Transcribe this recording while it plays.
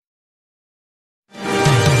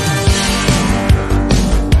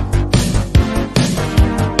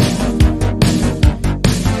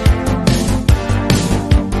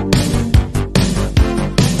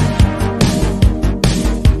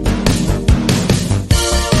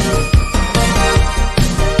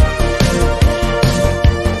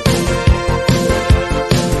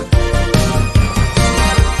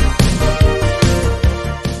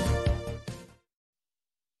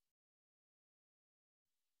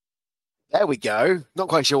There we go. Not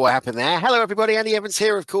quite sure what happened there. Hello, everybody. Andy Evans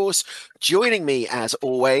here, of course. Joining me, as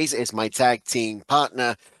always, is my tag team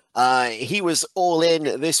partner. He was all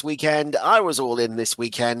in this weekend. I was all in this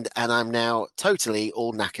weekend, and I'm now totally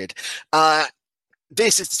all knackered.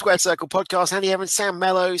 This is the Square Circle podcast. Andy Evans, Sam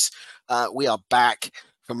Mellows. We are back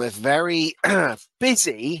from a very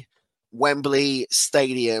busy Wembley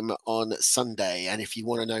Stadium on Sunday. And if you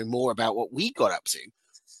want to know more about what we got up to,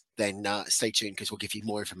 then stay tuned because we'll give you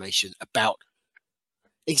more information about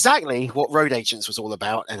exactly what Road Agents was all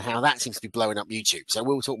about and how that seems to be blowing up YouTube. So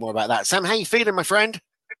we'll talk more about that. Sam, how you feeling, my friend?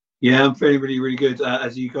 Yeah, I'm feeling really good.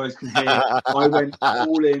 As you guys can hear, I went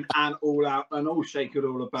all in and all out and all shaken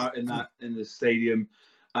all about in the stadium.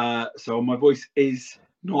 So my voice is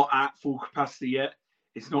not at full capacity yet.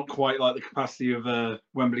 It's not quite like the capacity of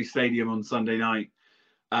Wembley Stadium on Sunday night.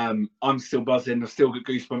 I'm still buzzing. I've still got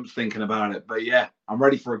goosebumps thinking about it. But yeah, I'm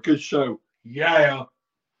ready for a good show. Yeah.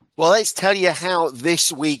 Well, let's tell you how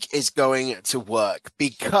this week is going to work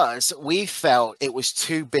because we felt it was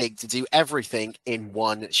too big to do everything in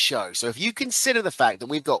one show. So if you consider the fact that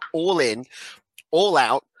we've got All In, All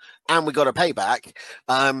Out, and we got a Payback,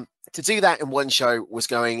 to do that in one show was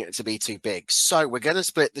going to be too big. So we're going to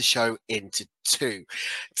split the show into two.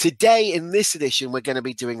 Today, in this edition, we're going to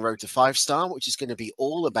be doing Road to 5-Star, which is going to be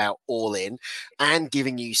all about All In and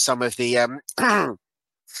giving you some of the,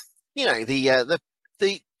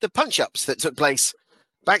 the punch-ups that took place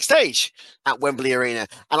backstage at Wembley Arena.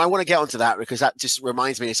 And I want to get onto that because that just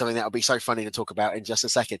reminds me of something that will be so funny to talk about in just a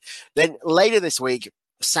second. Then later this week,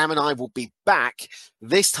 Sam and I will be back,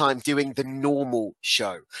 this time doing the normal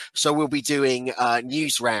show. So we'll be doing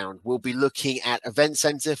News Round. We'll be looking at Event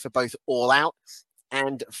Center for both All Out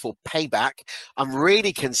and for Payback. I'm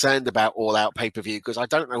really concerned about All Out pay-per-view because I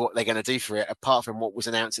don't know what they're going to do for it apart from what was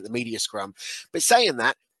announced at the media scrum. But saying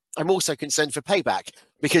that, I'm also concerned for Payback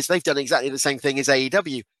because they've done exactly the same thing as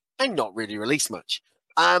AEW and not really released much.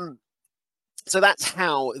 So that's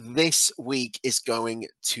how this week is going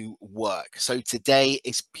to work. So today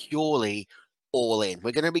is purely All In.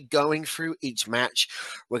 We're going to be going through each match.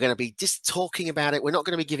 We're going to be just talking about it. We're not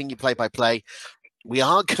going to be giving you play-by-play. We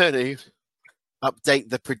are going to update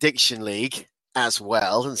the Prediction League as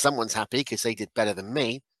well. And someone's happy because they did better than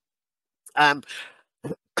me.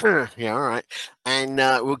 Yeah, all right. And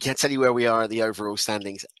we'll tell you where we are at the overall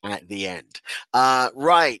standings at the end.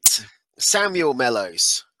 Right. Samuel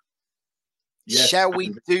Mellows. Yes. Shall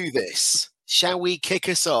we do this? Shall we kick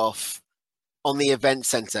us off on the event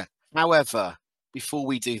center? However, before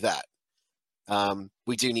we do that,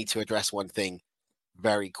 we do need to address one thing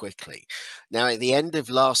very quickly. Now, at the end of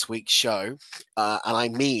last week's show, and I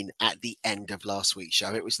mean at the end of last week's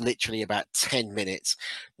show, it was literally about 10 minutes,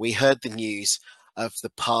 we heard the news of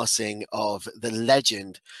the passing of the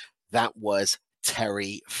legend that was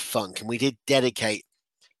Terry Funk. And we did dedicate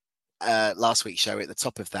last week's show at the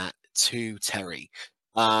top of that to Terry.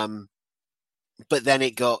 But then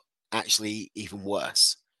it got actually even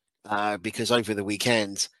worse because over the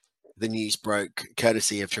weekend, the news broke,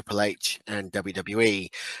 courtesy of Triple H and WWE,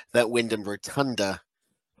 that Wyndham Rotunda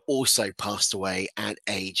also passed away at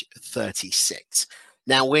age 36.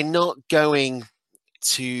 Now, we're not going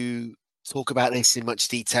to talk about this in much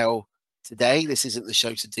detail today. This isn't the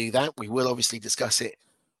show to do that. We will obviously discuss it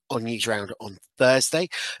on News Round on Thursday.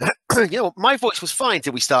 My voice was fine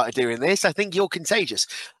till we started doing this. I think you're contagious.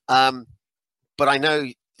 But I know,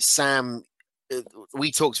 Sam,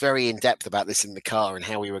 we talked very in depth about this in the car and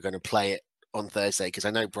how we were going to play it on Thursday, because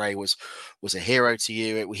I know Bray was a hero to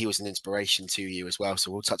you. He was an inspiration to you as well.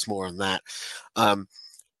 So we'll touch more on that.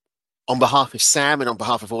 On behalf of Sam and on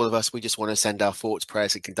behalf of all of us, we just want to send our thoughts,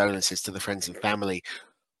 prayers, and condolences to the friends and family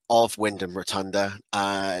of Wyndham Rotunda,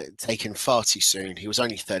 taken far too soon. He was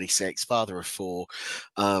only 36, father of 4,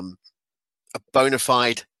 a bona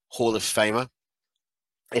fide Hall of Famer,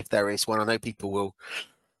 if there is one. I know people will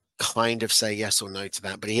kind of say yes or no to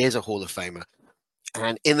that, but he is a Hall of Famer.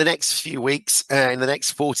 And in the next few weeks, in the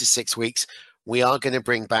next 4 to 6 weeks, we are going to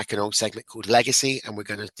bring back an old segment called Legacy, and we're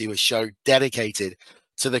going to do a show dedicated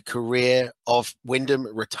to the career of Wyndham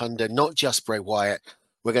Rotunda, not just Bray Wyatt.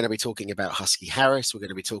 We're going to be talking about Husky Harris. We're going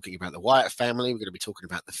to be talking about the Wyatt family. We're going to be talking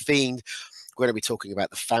about The Fiend. We're going to be talking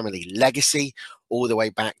about the family legacy all the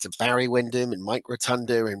way back to Barry Windham and Mike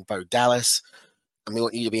Rotunda and Bo Dallas. And we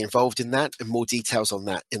want you to be involved in that, and more details on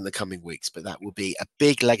that in the coming weeks. But that will be a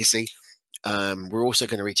big legacy. We're also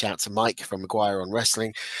going to reach out to Mike from Maguire on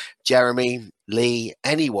Wrestling, Jeremy, Lee,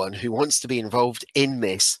 anyone who wants to be involved in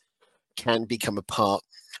this can become a part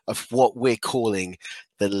of what we're calling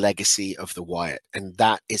the legacy of the Wyatt. And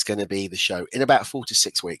that is going to be the show in about 4 to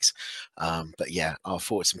 6 weeks. But yeah, our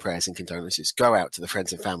thoughts and prayers and condolences go out to the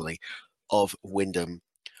friends and family of Wyndham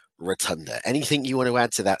Rotunda. Anything you want to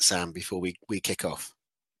add to that, Sam, before we kick off?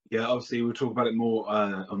 Yeah, obviously we'll talk about it more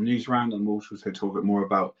on News Round, and we'll also talk a bit more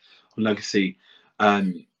about Legacy.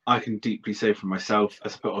 I can deeply say for myself,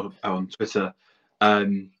 as I put on Twitter,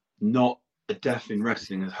 not a death in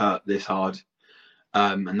wrestling has hurt this hard.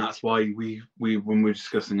 And that's why we when we're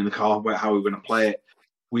discussing in the car about how we're going to play it,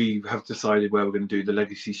 we have decided where we're going to do the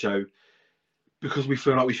Legacy show, because we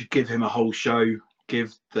feel like we should give him a whole show,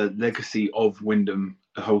 give the legacy of Wyndham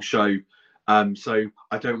a whole show. So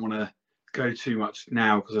I don't want to go too much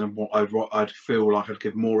now, because I'd feel like I'd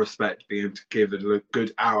give more respect being able to give it a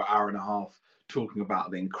good hour and a half talking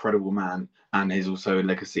about the incredible man and his also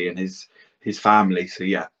legacy and his family. So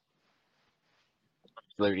yeah.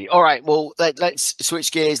 Absolutely. All right. Well, let's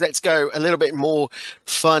switch gears. Let's go a little bit more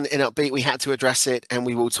fun and upbeat. We had to address it, and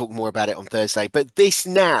we will talk more about it on Thursday. But this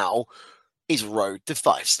now is Road to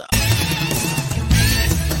 5-Star.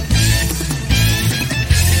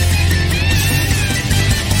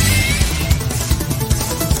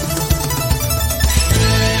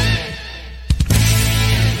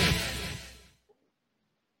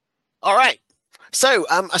 All right. So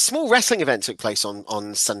a small wrestling event took place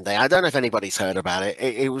on Sunday. I don't know if anybody's heard about it.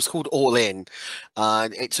 It was called All In.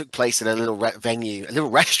 It took place in a little venue, a little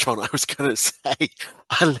restaurant, I was going to say,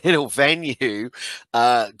 a little venue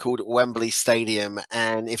called Wembley Stadium.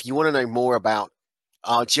 And if you want to know more about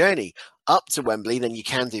our journey up to Wembley, then you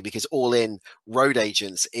can do, because All In Road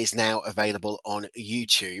Agents is now available on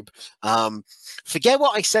YouTube. Forget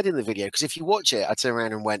what I said in the video, because if you watch it, I turned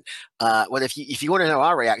around and went, well, if you want to know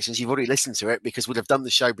our reactions, you've already listened to it, because we'd have done the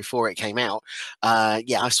show before it came out.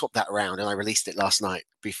 Yeah, I swapped that around and I released it last night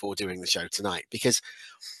before doing the show tonight, because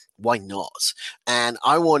why not? And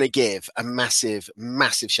I want to give a massive,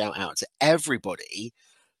 massive shout out to everybody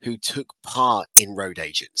who took part in Road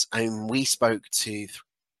Agents. And we spoke to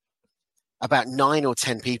about 9 or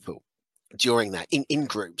 10 people during that in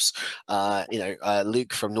groups.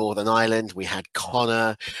 Luke from Northern Ireland. We had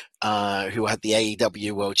Connor, who had the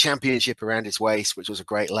AEW World Championship around his waist, which was a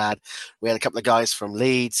great lad. We had a couple of guys from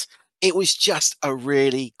Leeds. It was just a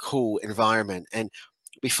really cool environment. And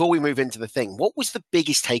before we move into the thing, what was the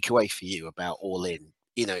biggest takeaway for you about All In?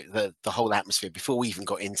 You know, the whole atmosphere before we even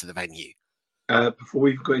got into the venue. Before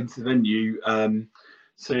we got into the venue,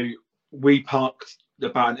 so we parked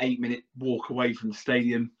about an 8-minute walk away from the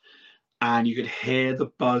stadium, and you could hear the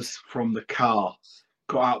buzz from the car.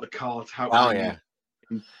 Got out of the car to help. Oh yeah.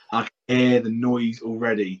 I could hear the noise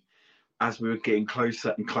already as we were getting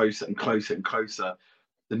closer and closer and closer and closer.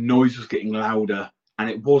 The noise was getting louder, and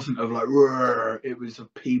it wasn't of like, roar. It was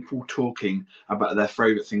of people talking about their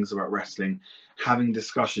favourite things about wrestling, having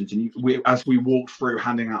discussions. And as we walked through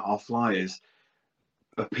handing out our flyers,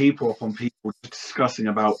 people upon people discussing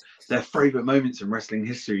about their favourite moments in wrestling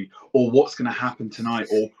history, or what's going to happen tonight,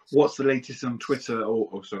 or what's the latest on Twitter,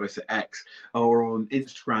 or should I say X, or on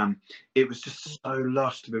Instagram. It was just so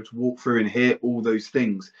lush to be able to walk through and hear all those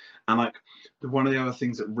things. And like, one of the other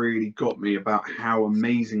things that really got me about how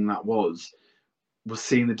amazing that was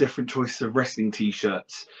seeing the different choices of wrestling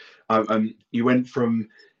t-shirts. You went from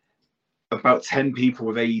about 10 people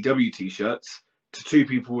with AEW t-shirts to 2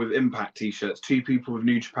 people with Impact t-shirts, 2 people with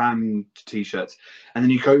New Japan t-shirts, and then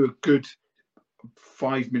you go a good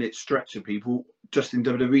 5-minute stretch of people just in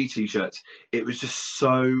WWE t-shirts. It was just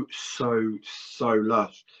so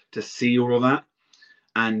lush to see all of that,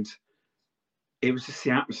 and it was just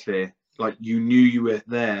the atmosphere. Like, you knew you were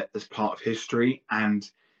there as part of history, and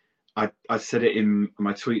I said it in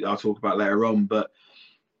my tweet that I'll talk about later on, but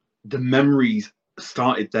the memories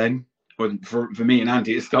started then. Well, for me and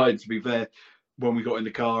Andy, it started to be there when we got in the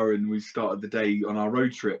car and we started the day on our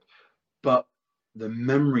road trip. But the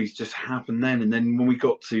memories just happened then. And then when we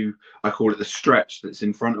got to, I call it the stretch that's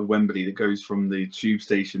in front of Wembley that goes from the tube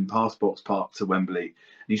station past Box Park to Wembley, and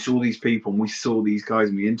you saw these people and we saw these guys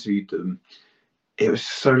and we interviewed them. It was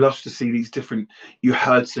so lush to see these different, you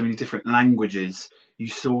heard so many different languages, you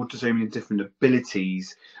saw so many different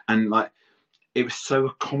abilities, and like, it was so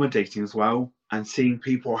accommodating as well. And seeing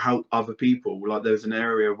people help other people, like there was an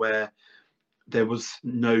area where there was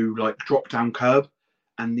no like drop down curb,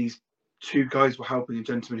 and these 2 guys were helping a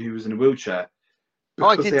gentleman who was in a wheelchair. Oh,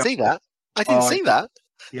 I didn't see that. I didn't see that.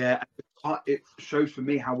 Yeah, it shows for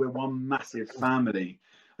me how we're one massive family.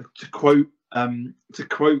 To quote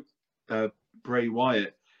Bray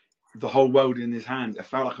Wyatt, the whole world in his hand. It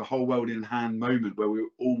felt like a whole world in hand moment where we were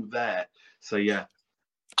all there. So yeah.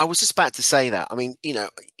 I was just about to say that. I mean, you know,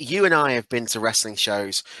 you and I have been to wrestling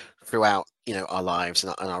shows throughout, you know, our lives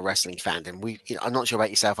and our wrestling fandom. I'm not sure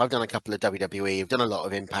about yourself. I've done a couple of WWE. I've done a lot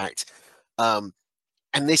of Impact.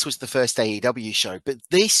 and this was the first AEW show, but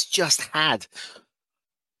this just had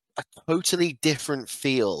a totally different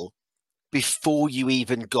feel before you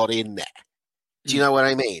even got in there. Do you know what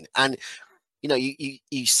I mean? And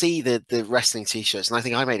you see the wrestling t-shirts, and I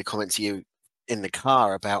think I made a comment to you in the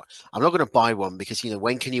car about I'm not going to buy one because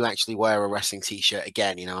when can you actually wear a wrestling t-shirt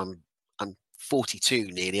again? I'm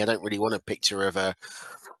 42 nearly. I don't really want a picture of a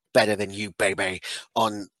better than you baby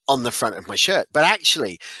on the front of my shirt. But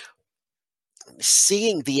actually,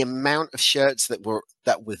 seeing the amount of shirts that were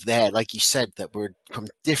there, like you said, that were from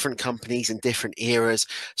different companies and different eras,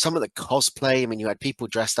 some of the cosplay, I mean, you had people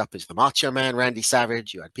dressed up as the Macho Man Randy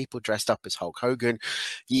Savage, you had people dressed up as Hulk Hogan,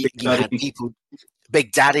 you had people,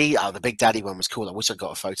 Big Daddy. Oh, the Big Daddy one was cool. I wish I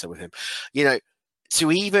got a photo with him.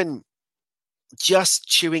 To even just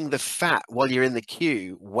chewing the fat while you're in the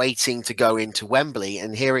queue waiting to go into Wembley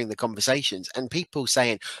and hearing the conversations and people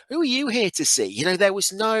saying, who are you here to see? There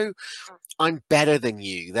was no I'm better than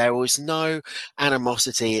you. There was no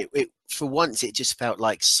animosity. For once, it just felt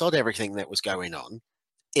like sod everything that was going on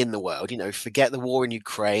in the world. Forget the war in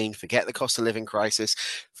Ukraine, forget the cost of living crisis,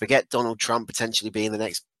 forget Donald Trump potentially being the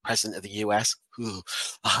next president of the US.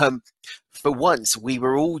 For once, we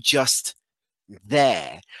were all just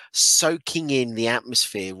there, soaking in the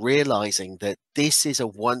atmosphere, realizing that this is a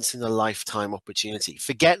once in a lifetime opportunity.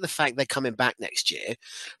 Forget the fact they're coming back next year,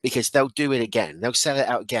 because they'll do it again. They'll sell it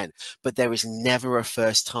out again, but there is never a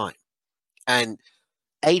first time. And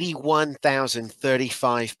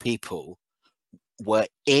 81,035 people were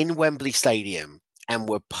in Wembley Stadium and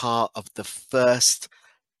were part of the first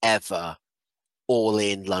ever All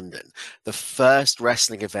In London, the first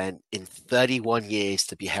wrestling event in 31 years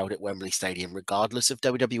to be held at Wembley Stadium, regardless of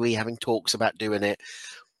WWE having talks about doing it.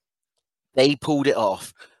 They pulled it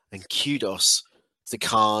off, and kudos to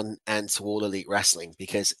Khan and to All Elite Wrestling,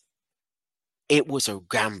 because it was a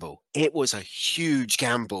gamble. It was a huge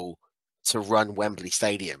gamble to run Wembley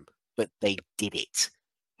Stadium, but they did it,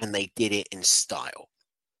 and they did it in style.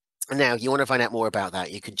 Now, you want to find out more about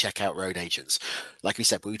that, you can check out Road Agents. Like we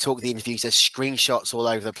said, we talk the interviews, there's screenshots all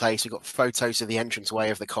over the place. We've got photos of the entranceway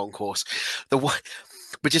of the concourse. But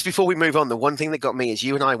just before we move on, the one thing that got me is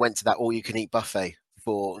you and I went to that all-you-can-eat buffet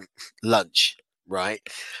for lunch, right?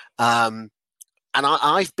 And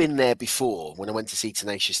I've been there before when I went to see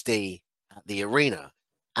Tenacious D at the arena.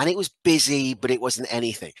 And it was busy, but it wasn't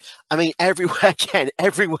anything. I mean, everywhere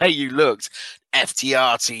you looked,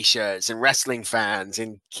 FTR t-shirts and wrestling fans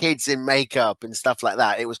and kids in makeup and stuff like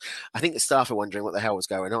that. I think the staff are wondering what the hell was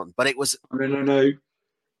going on, but it was. No.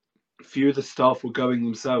 A few of the staff were going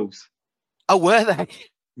themselves. Oh, were they?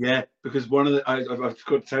 Yeah, because I've got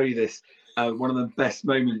to tell you this. One of the best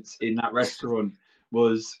moments in that restaurant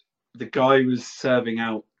was the guy was serving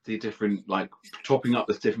out the different, chopping up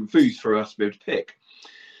the different foods for us to be able to pick.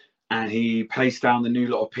 And he placed down the new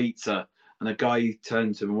lot of pizza, and a guy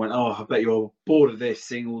turned to him and went, "Oh, I bet you're bored of this,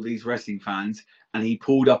 seeing all these wrestling fans." And he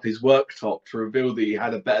pulled up his worktop to reveal that he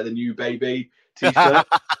had a Better Than You Baby t-shirt.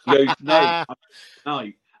 He goes, "No, no."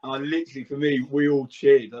 And I literally, for me, we all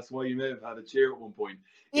cheered. That's why you may have had a cheer at one point.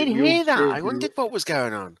 I didn't hear that. I wondered what was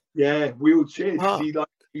going on. Yeah, we all cheered because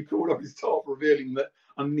he pulled up his top, revealing that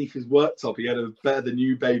underneath his worktop he had a Better Than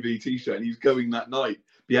You Baby t-shirt, and he was going that night.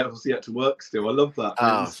 But obviously he had to work still. I love that.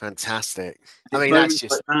 Oh, fantastic. I mean, that's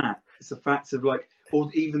just like that. It's the fact of or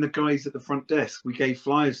even the guys at the front desk we gave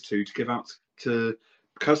flyers to give out to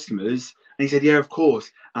customers. And he said, "Yeah, of course."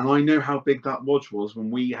 And I know how big that watch was when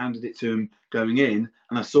we handed it to him going in,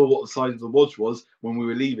 and I saw what the size of the watch was when we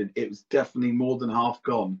were leaving. It was definitely more than half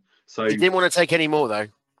gone. So he didn't want to take any more, though.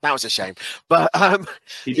 That was a shame. But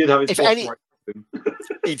he did have his boss right.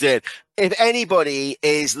 He did. If anybody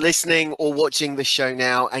is listening or watching the show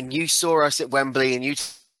now, and you saw us at Wembley, and you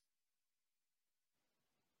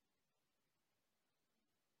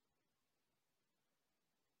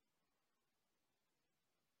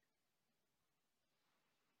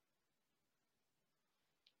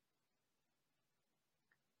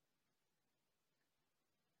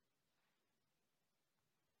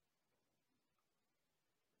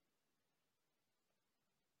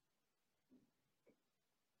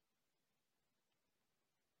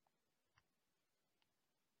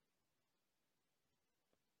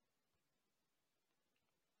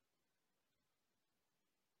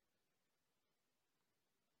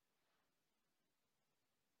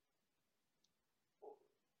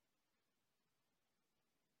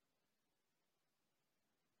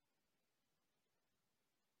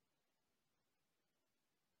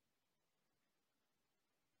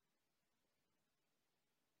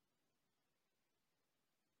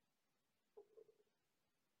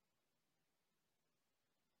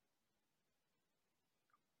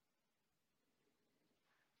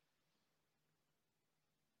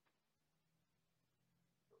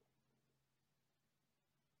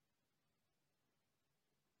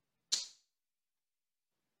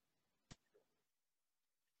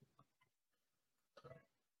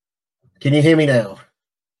Can you hear me now?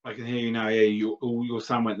 I can hear you now. Yeah, all your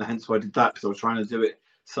sound went. Hence why I did that, because I was trying to do it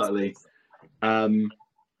subtly.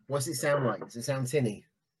 What's it sound like? Does it sound tinny?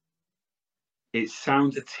 It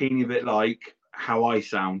sounds a teeny bit like how I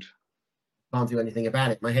sound. Can't do anything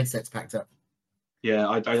about it. My headset's packed up. Yeah,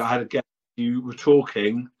 I had a guess. You were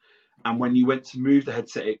talking, and when you went to move the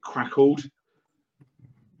headset, it crackled.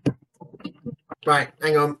 Right,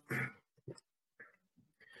 hang on.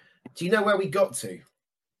 Do you know where we got to?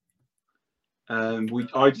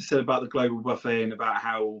 I just said about the global buffet and about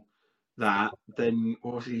how that. Then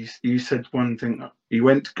what was it? You said one thing. You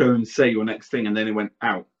went to go and say your next thing, and then it went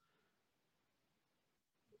out.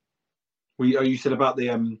 You said about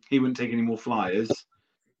the he wouldn't take any more flyers.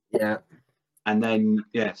 Yeah. And then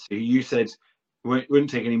so you said wouldn't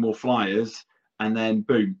take any more flyers, and then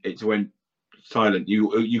boom, it went silent.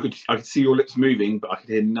 I could see your lips moving, but I could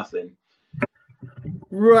hear nothing.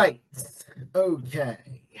 Right. Okay.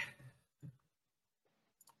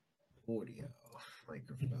 Audio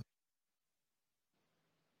microphone.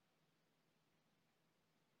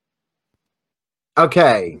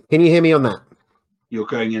 Okay. Can you hear me on that? You're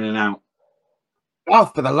going in and out. Oh,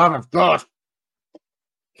 for the love of God.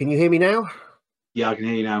 Can you hear me now? Yeah, I can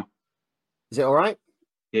hear you now. Is it all right?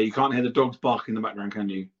 Yeah, you can't hear the dogs barking in the background, can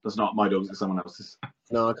you? That's not my dogs, it's someone else's.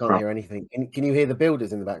 No, I can't hear anything. Can you hear the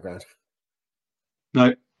builders in the background?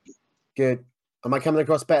 No. Good. Am I coming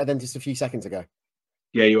across better than just a few seconds ago?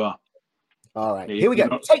 Yeah, you are. All right. Yeah, Here we go.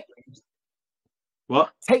 Not... Take.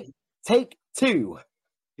 What? Take 2.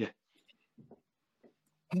 Yeah.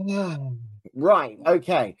 Right.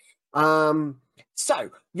 Okay. So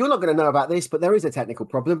you're not going to know about this, but there is a technical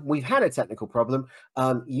problem. We've had a technical problem.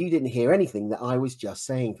 You didn't hear anything that I was just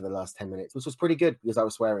saying for the last 10 minutes, which was pretty good because I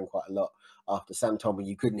was swearing quite a lot after Sam told me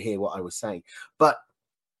you couldn't hear what I was saying. But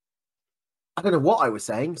I don't know what I was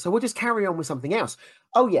saying, so we'll just carry on with something else.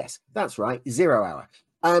 Oh, yes, that's right. 0 hour.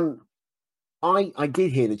 I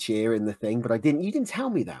did hear the cheer in the thing, but I didn't. You didn't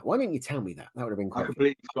tell me that. Why didn't you tell me that? That would have been great. I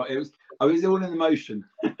completely forgot. I was all in the motion.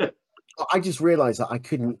 I just realized that I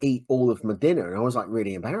couldn't eat all of my dinner, and I was like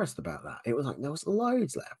really embarrassed about that. It was like there was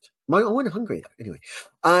loads left. I went hungry though. Anyway,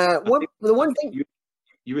 the one thing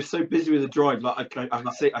you were so busy with the drive. Like I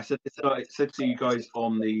can say, I said to you guys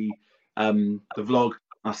on the vlog.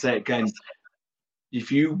 I'll say it again.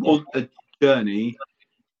 If you want a journey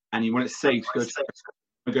and you want it safe, go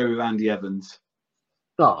with Andy Evans.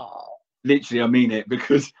 Oh. Literally, I mean it,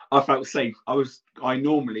 because I felt safe. I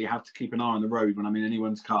normally have to keep an eye on the road when I'm in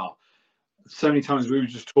anyone's car. So many times we were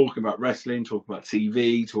just talking about wrestling, talking about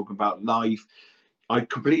TV, talking about life. I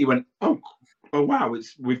completely went, oh wow,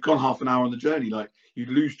 we've gone half an hour on the journey. Like, you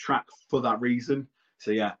lose track for that reason.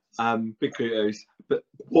 So yeah, big kudos. But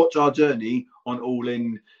watch our journey on All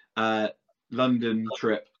In London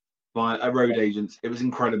trip by a road agents. It was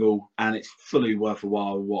incredible, and it's fully worth a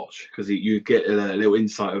while to watch because you get a little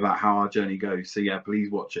insight about how our journey goes. So yeah, please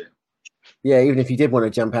watch it. Yeah, even if you did want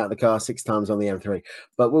to jump out of the car 6 times on the M3,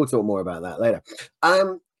 but we'll talk more about that later.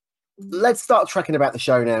 Let's start tracking about the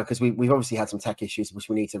show now, because we've obviously had some tech issues which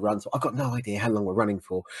we need to run. So I've got no idea how long we're running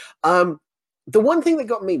for. The one thing that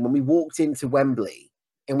got me when we walked into Wembley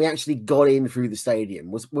and we actually got in through the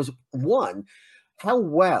stadium was one, how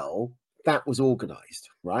well that was organized,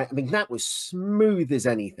 right? I mean, that was smooth as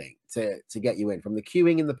anything to get you in, from the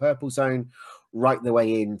queuing in the purple zone right the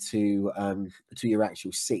way into to your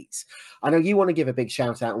actual seats. I know you want to give a big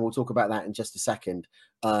shout out, and we'll talk about that in just a second,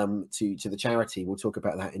 to the charity. We'll talk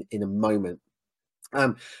about that in a moment.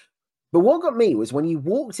 But what got me was when you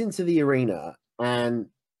walked into the arena and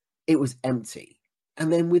it was empty,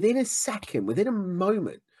 and then within a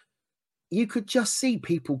moment, you could just see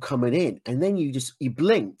people coming in, and then you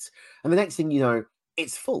blinked, and the next thing you know,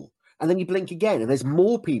 it's full. And then you blink again, and there's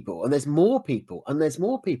more people, and there's more people, and there's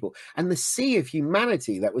more people. And the sea of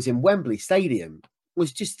humanity that was in Wembley Stadium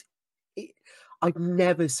was just, I've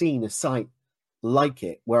never seen a sight like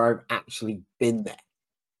it where I've actually been there.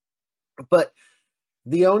 But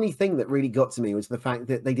the only thing that really got to me was the fact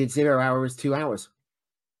that they did 0 hour as 2 hours.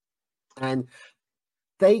 And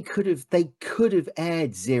they could have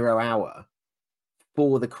aired 0 hour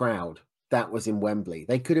for the crowd that was in Wembley.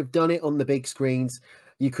 They could have done it on the big screens.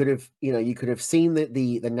 You could have seen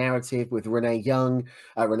the narrative with Renee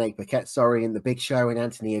Paquette, in the Big Show, and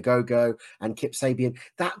Anthony Ogogo and Kip Sabian.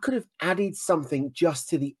 That could have added something just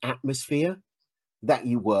to the atmosphere that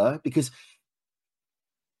you were, because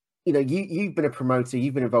you've been a promoter,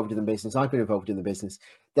 you've been involved in the business, I've been involved in the business.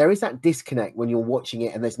 There is that disconnect when you're watching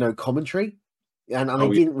it and there's no commentary, and I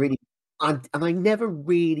didn't really and I never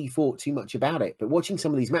really thought too much about it. But watching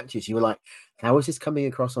some of these matches, you were like, how is this coming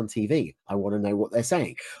across on TV? I want to know what they're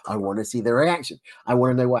saying. I want to see their reaction. I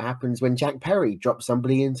want to know what happens when Jack Perry drops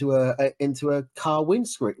somebody into a car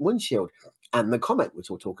windshield, and the comment, which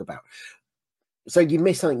we'll talk about. So you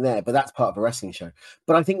miss something there, but that's part of a wrestling show.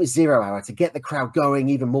 But I think with 0 Hour, to get the crowd going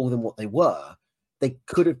even more than what they were, they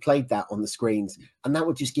could have played that on the screens, and that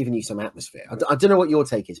would just given you some atmosphere. I don't know what your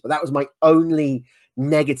take is, but that was my only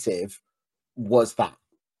negative, was that.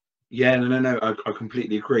 Yeah, no, I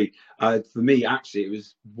completely agree. For me, actually, it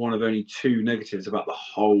was one of only 2 negatives about the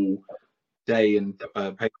whole day and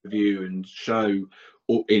pay-per-view and show.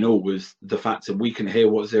 In all, was the fact that we can hear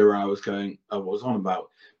what 0 Hour was on about,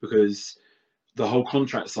 because the whole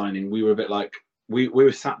contract signing, we were a bit like, we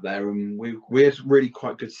were sat there and we had really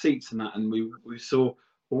quite good seats and that, and we saw,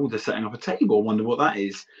 oh, they're setting up a table, I wonder what that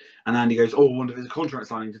is. And Andy goes, oh, I wonder if it's a contract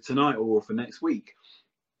signing for tonight or for next week.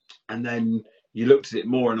 And then you looked at it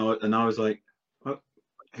more, and I was like, oh,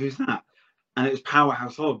 who's that? And it was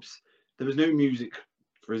Powerhouse Hobbs. There was no music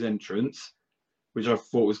for his entrance, which I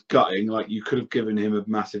thought was gutting. Like, you could have given him a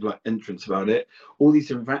massive entrance about it. All these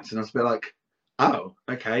different facts, and I was a bit like, oh,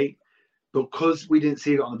 okay. But because we didn't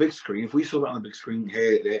see it on the big screen, if we saw that on the big screen,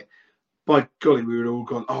 heard it, by golly, we would have all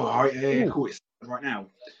gone, oh, all right, yeah, cool, it's right now.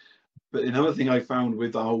 But another thing I found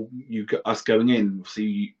with the whole us going in,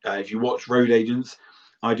 see, if you watch Road Agents,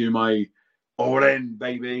 I do my all in,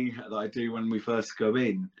 baby, that I do when we first go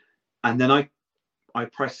in. And then I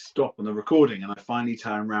press stop on the recording, and I finally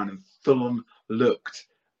turned around and full on looked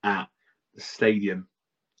at the stadium.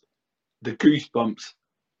 The goosebumps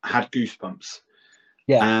had goosebumps.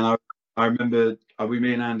 Yeah. And I remember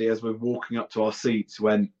me and Andy, as we're walking up to our seats,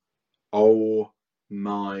 went, oh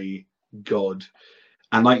my God.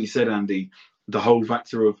 And like you said, Andy, the whole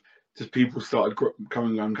factor of just people started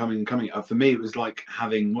coming. For me, it was like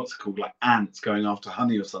having, what's it called, like ants going after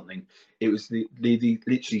honey or something. It was the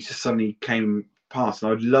literally just suddenly came past.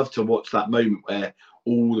 And I'd love to watch that moment where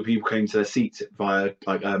all the people came to their seats via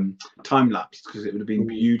time lapse, because it would have been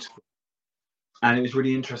beautiful. And it was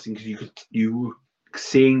really interesting because you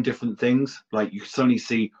seeing different things. Like, you could suddenly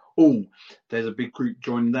see, oh, there's a big group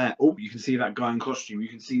joining there. Oh, you can see that guy in costume. You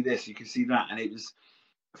can see this, you can see that. And it was,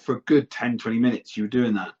 for a good 10, 20 minutes, you were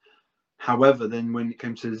doing that. However, then when it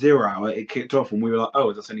came to 0 Hour, it kicked off and we were like,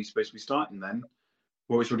 oh, that's only supposed to be starting then.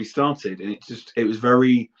 Well, it's already started. And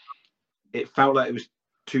it felt like it was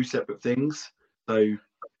 2 separate things. So,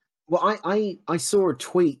 well, I saw a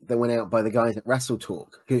tweet that went out by the guys at Wrestle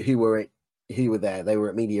Talk who were there. They were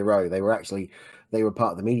at Media Row. They were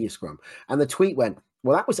part of the media scrum. And the tweet went,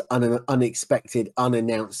 well, that was an unexpected,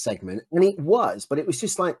 unannounced segment. And it was, but it was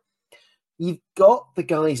just like, you've got the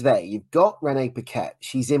guys there. You've got Renee Paquette.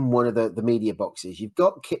 She's in one of the media boxes. You've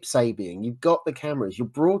got Kip Sabian. You've got the cameras. You're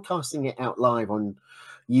broadcasting it out live on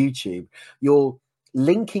YouTube. You're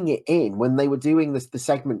linking it in. When they were doing the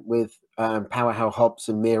segment with Powerhouse Hobbs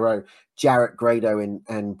and Miro, Jarrett Grado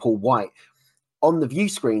and Paul White, on the view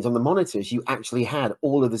screens, on the monitors, you actually had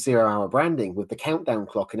all of the 0 Hour branding with the countdown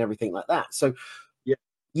clock and everything like that. So yeah,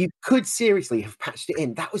 you could seriously have patched it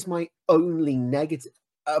in. That was my only negative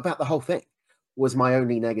about the whole thing. Was my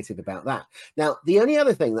only negative about that. Now, the only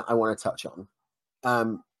other thing that I want to touch on,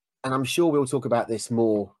 and I'm sure we'll talk about this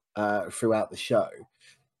more throughout the show,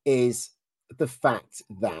 is the fact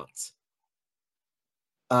that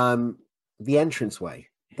the entranceway,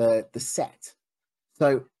 the set.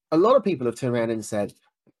 So a lot of people have turned around and said,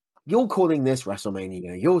 you're calling this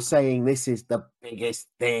WrestleMania. You're saying this is the biggest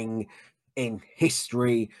thing in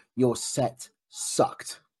history. Your set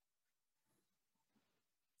sucked.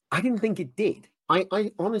 I didn't think it did.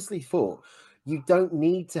 I honestly thought you don't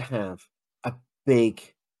need to have a big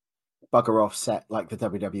bugger off set like the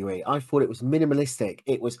WWE. I thought it was minimalistic.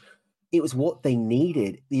 It was what they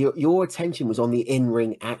needed. Your attention was on the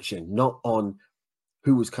in-ring action, not on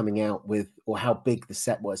who was coming out with or how big the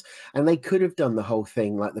set was. And they could have done the whole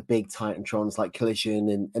thing like the big Titantrons, like Collision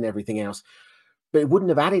and everything else, but it wouldn't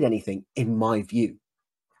have added anything in my view.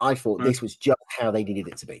 I thought this was just how they needed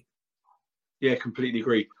it to be. Yeah, completely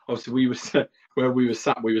agree. Obviously, we were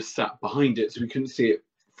sat behind it, so we couldn't see it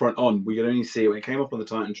front on. We could only see it when it came up on the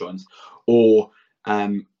Titantrons, or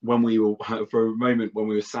when we were, for a moment when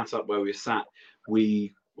we were sat up where we were sat,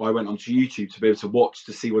 I went onto YouTube to be able to watch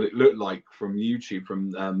to see what it looked like from YouTube.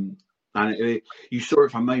 You saw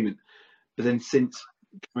it for a moment, but then since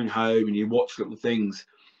coming home and you watch little things,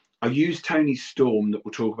 I used Tony Storm, that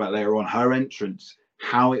we'll talk about later on, her entrance,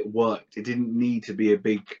 how it worked. It didn't need to be a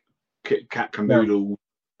big cat caboodle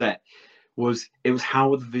set. It was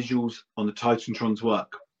how the visuals on the Titantrons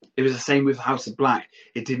work. It was the same with House of Black.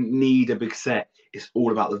 It didn't need a big set. It's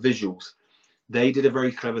all about the visuals. They did a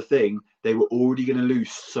very clever thing. They were already going to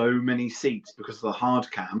lose so many seats because of the hard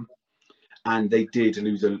cam, and they did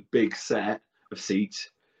lose a big set of seats,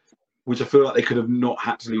 which I feel like they could have not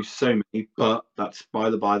had to lose so many, but that's by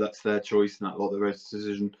the by, that's their choice and that's a lot of the rest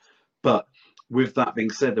decision. But with that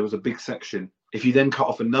being said, there was a big section. If you then cut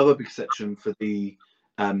off another big section for the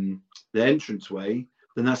entranceway,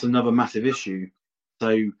 then that's another massive issue.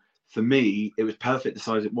 So for me, it was perfect the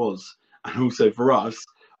size it was. And also for us,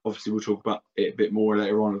 obviously we'll talk about it a bit more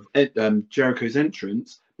later on, of Jericho's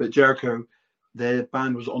entrance, but Jericho, their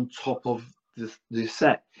band was on top of the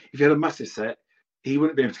set. If you had a massive set, he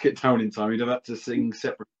wouldn't be able to get down in time. He'd have had to sing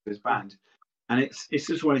separate to his band. And it's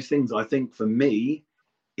just one of those things, I think, for me,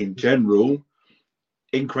 in general,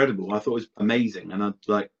 incredible. I thought it was amazing. And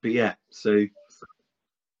but yeah, so.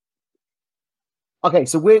 Okay,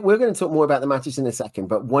 so we're going to talk more about the matches in a second,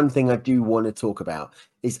 but one thing I do want to talk about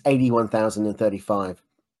is 81,035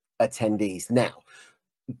 attendees. Now,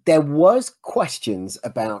 there was questions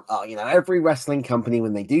about, every wrestling company,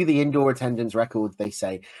 when they do the indoor attendance record, they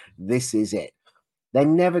say, this is it. They're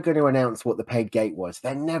never going to announce what the paid gate was.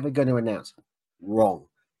 They're never going to announce. Wrong.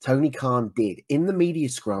 Tony Khan did. In the media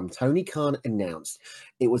scrum, Tony Khan announced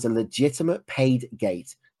it was a legitimate paid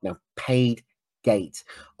gate. Now, paid gate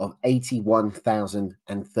of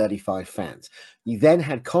 81,035 fans. You then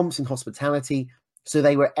had comps and hospitality. So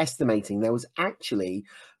they were estimating there was actually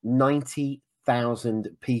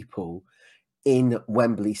 90,000 people in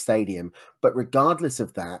Wembley Stadium. But regardless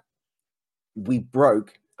of that, we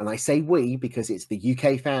broke. And I say we because it's the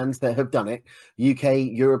UK fans that have done it,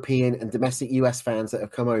 UK, European, and domestic US fans that have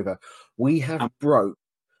come over. We have broke,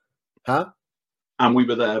 And we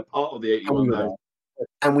were there, part of the 81.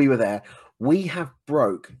 And we were there. We have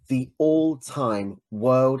broke the all-time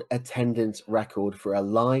world attendance record for a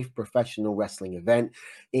live professional wrestling event.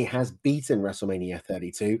 It has beaten WrestleMania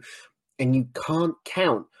 32, and you can't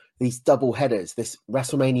count these double headers, this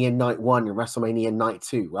WrestleMania Night 1 and WrestleMania Night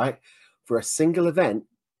 2, right? For a single event,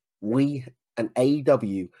 we and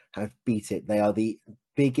AEW have beat it. They are the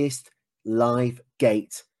biggest live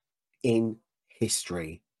gate in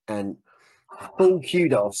history. And full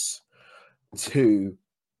kudos to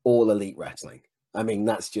All Elite Wrestling. I mean,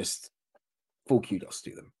 that's just full kudos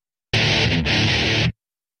to them.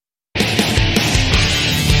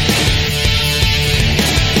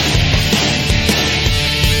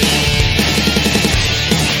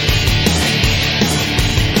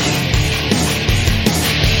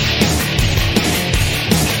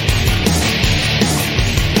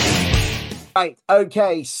 Right.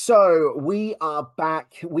 Okay. So we are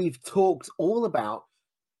back. We've talked all about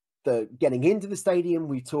the getting into the stadium.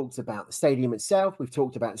 We've talked about the stadium itself. We've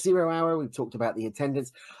talked about 0 hour. We've talked about the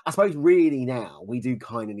attendance. I suppose really now we do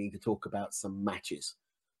kind of need to talk about some matches.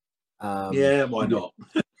 Yeah, why not?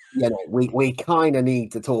 We kind of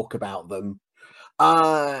need to talk about them.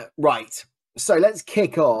 Right. So let's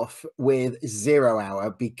kick off with 0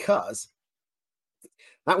 hour because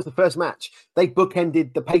that was the first match. They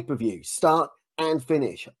bookended the pay-per-view, start and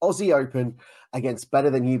finish. Aussie Open against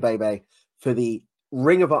Better Than You, Baby, for the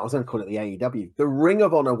Ring of Honor. I was going to call it the AEW, the Ring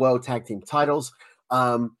of Honor World Tag Team titles.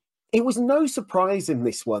 It was no surprise in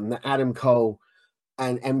this one that Adam Cole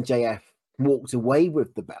and MJF walked away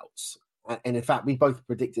with the belts. And in fact, we both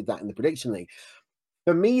predicted that in the prediction league.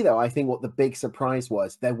 For me, though, I think what the big surprise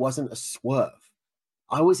was, there wasn't a swerve.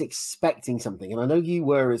 I was expecting something, and I know you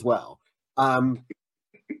were as well.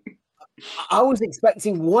 I was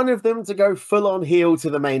expecting one of them to go full on heel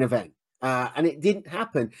to the main event, and it didn't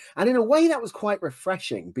happen. And in a way, that was quite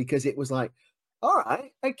refreshing because it was like, all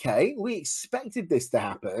right, okay, we expected this to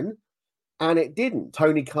happen, and it didn't.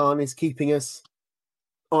 Tony Khan is keeping us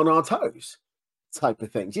on our toes, type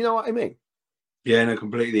of thing. Do you know what I mean? Yeah, no,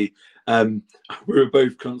 completely. We were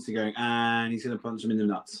both constantly going, and he's going to punch him in the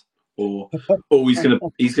nuts, or he's going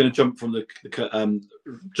to jump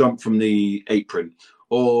from the apron.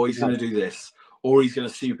 Or he's going to do this, or he's going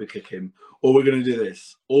to super kick him, or we're going to do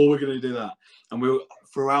this, or we're going to do that. And we were,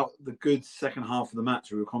 throughout the good second half of the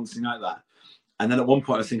match, we were constantly like that. And then at one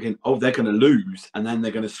point I was thinking, oh, they're going to lose, and then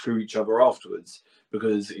they're going to screw each other afterwards,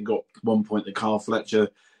 because it got one point that Carl Fletcher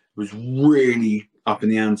was really up in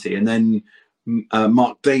the ante, and then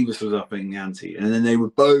Mark Davis was up in the ante, and then they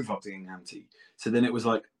were both up in the ante. So then it was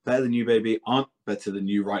like, Better Than You, Baby aren't better than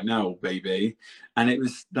you right now, baby. And it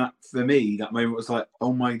was that, for me, that moment was like,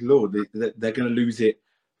 oh my Lord, they're going to lose it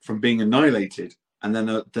from being annihilated. And then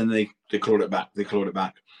they clawed it back. They clawed it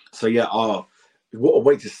back. So yeah, what a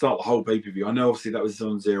way to start the whole pay-per-view. I know obviously that was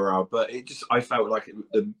on 0 hour, but I felt like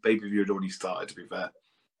the pay-per-view had already started, to be fair.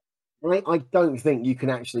 I don't think you can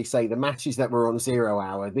actually say the matches that were on 0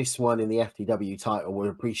 Hour, this one in the FTW title were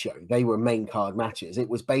a pre-show. They were main card matches. It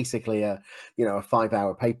was basically a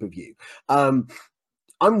 5-hour pay-per-view.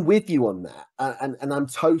 I'm with you on that, and I'm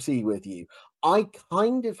totally with you. I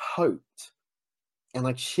kind of hoped, and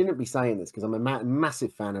I shouldn't be saying this because I'm a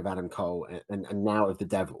massive fan of Adam Cole and now of the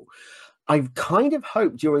Devil. I kind of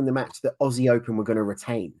hoped during the match that Aussie Open were going to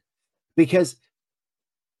retain, because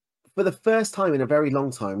for the first time in a very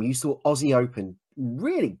long time, you saw Aussie Open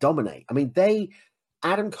really dominate. I mean,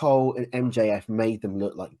 Adam Cole and MJF made them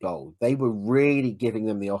look like gold. They were really giving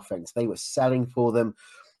them the offense. They were selling for them.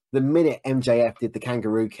 The minute MJF did the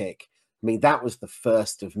kangaroo kick, I mean, that was the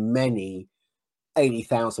first of many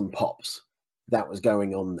 80,000 pops that was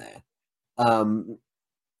going on there.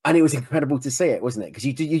 And it was incredible to see it, wasn't it? Because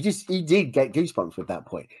you did get goosebumps with that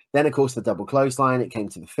point. Then, of course, the double clothesline, it came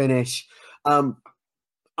to the finish.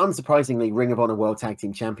 Unsurprisingly, Ring of Honor World Tag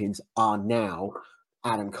Team Champions are now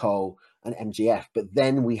Adam Cole and MJF. But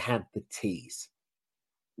then we had the tease.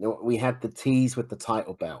 We had the tease with the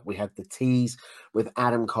title belt. We had the tease with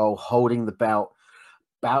Adam Cole holding the belt,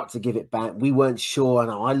 about to give it back. We weren't sure. And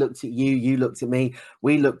I looked at you, you looked at me.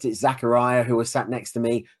 We looked at Zachariah, who was sat next to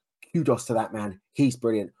me. Kudos to that man. He's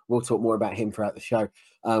brilliant. We'll talk more about him throughout the show.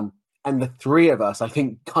 And the three of us, I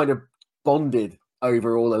think, kind of bonded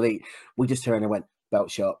over All Elite. We just turned and went, belt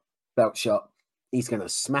shot. He's going to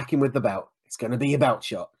smack him with the belt. It's going to be a belt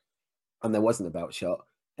shot. And there wasn't a belt shot.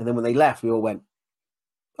 And then when they left, we all went,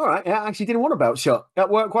 all right, I actually didn't want a belt shot. That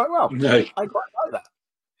worked quite well. No. I quite like that.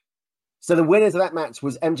 So the winners of that match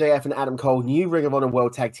was MJF and Adam Cole, new Ring of Honor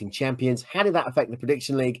World Tag Team Champions. How did that affect the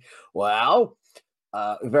Prediction League? Well,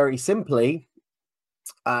 very simply,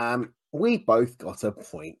 we both got a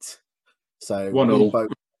point. So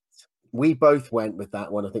we both went with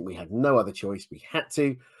that one. I think we had no other choice. We had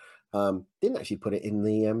to. Didn't actually put it in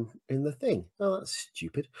the thing. Oh, that's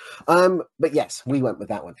stupid. But yes, we went with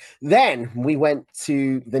that one. Then we went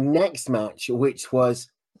to the next match, which was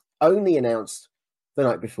only announced the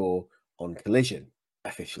night before on Collision.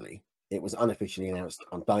 Officially, it was unofficially announced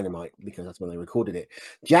on Dynamite because that's when they recorded it.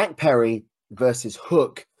 Jack Perry versus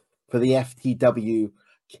Hook for the FTW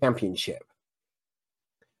Championship.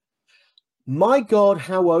 My God,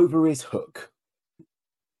 how over is Hook?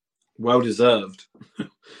 Well deserved.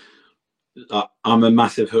 I'm a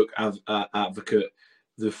massive Hook advocate.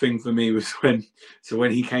 The thing for me was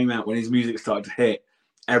when he came out, when his music started to hit,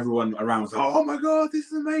 everyone around was like, oh my God, this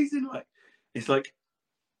is amazing. Like, it's like,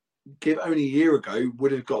 give only a year ago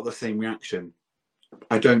would have got the same reaction.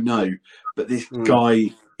 I don't know, but this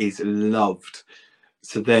guy is loved.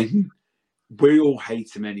 So then we all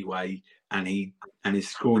hate him anyway, and his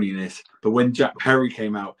scrawniness. But when Jack Perry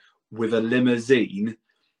came out with a limousine,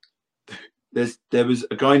 there was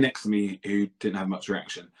a guy next to me who didn't have much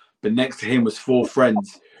reaction, but next to him was four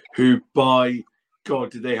friends who, by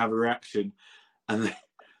God, did they have a reaction? And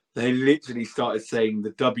they literally started saying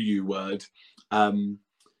the W word. And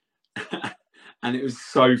it was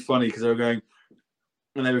so funny because they were going,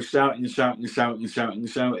 and they were shouting. And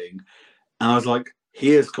I was like, he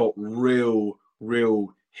has got real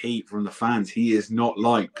heat from the fans. He is not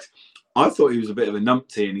liked. I thought he was a bit of a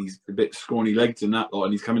numpty and he's a bit scrawny legged and that lot,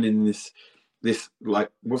 and he's coming in this like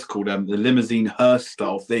what's called the limousine hearse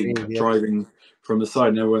style thing, driving from the side,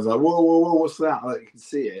 and everyone's like, whoa, what's that? Like, you can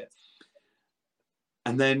see it.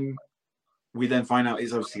 And then we find out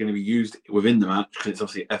it's obviously going to be used within the match because it's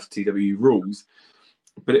obviously FTW rules.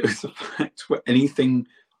 But it was the fact where anything,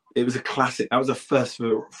 it was a classic. That was a first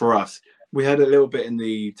for us. We had a little bit in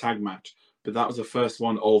the tag match, but that was the first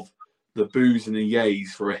one of the boos and the yays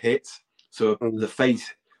for a hit. So the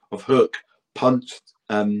face of Hook punched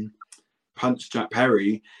Jack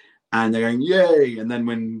Perry, and they're going, yay. And then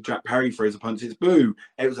when Jack Perry throws a punch, it's boo.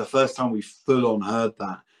 It was the first time we full on heard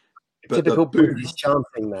that. But typical British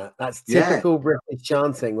chanting that. That's typical British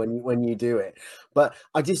chanting when you do it. But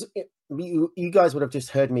you guys would have just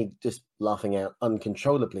heard me just laughing out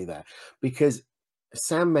uncontrollably there, because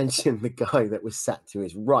Sam mentioned the guy that was sat to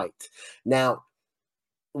his right. Now,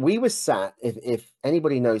 we were sat, if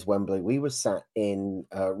anybody knows Wembley, we were sat in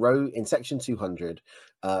section 200,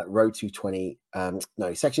 row 220,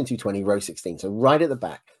 section 220, row 16. So right at the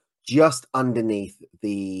back, just underneath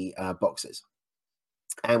the boxes.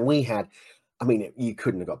 And we had, you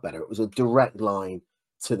couldn't have got better. It was a direct line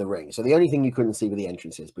to the ring. So the only thing you couldn't see were the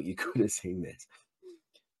entrances, but you could have seen this.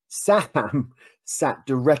 Sam sat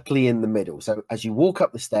directly in the middle. So as you walk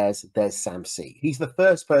up the stairs, there's Sam's seat. He's the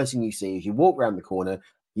first person you see. As you walk around the corner,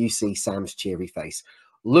 you see Sam's cheery face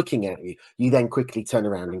looking at you. You then quickly turn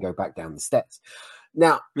around and go back down the steps.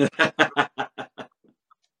 Now,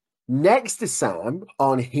 Next to Sam,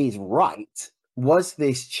 on his right, was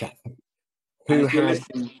this chap who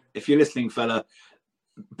if you're listening, fella,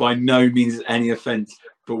 by no means any offense,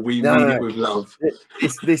 but we mean it with love.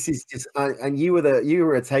 This is just, and you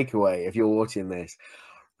were a takeaway if you're watching this,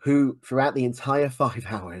 who throughout the entire 5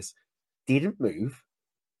 hours didn't move,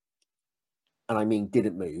 and I mean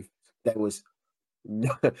didn't move. There was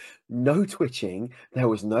no twitching, there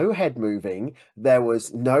was no head moving, there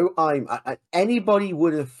was no anybody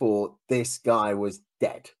would have thought this guy was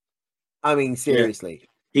dead. I mean, seriously.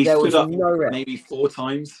 He stood up maybe 4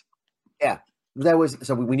 times. Yeah. There was,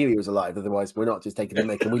 so we knew he was alive, otherwise we're not just taking the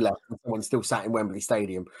mick and we left and someone still sat in Wembley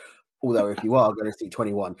Stadium, although if you are going to see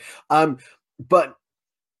 21. But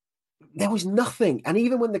there was nothing. And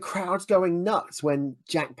even when the crowd's going nuts, when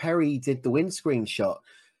Jack Perry did the windscreen shot,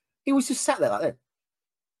 he was just sat there like that.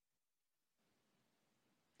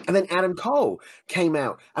 And then Adam Cole came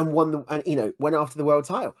out and won went after the world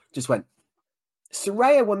title. Just went.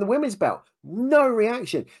 Saraya won the women's belt. No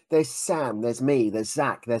reaction. There's Sam, there's me, there's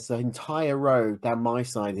Zach, there's the entire row down my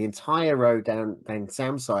side, the entire row down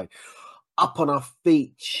Sam's side, up on our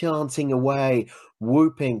feet, chanting away,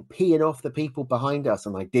 whooping, peeing off the people behind us.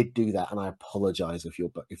 And I did do that, and I apologize if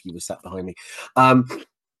you were sat behind me.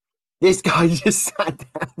 This guy just sat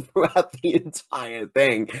down throughout the entire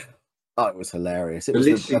thing. Oh, it was hilarious. It was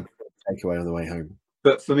a takeaway on the way home.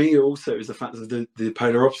 But for me, also, it was the fact of the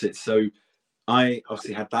polar opposites. So I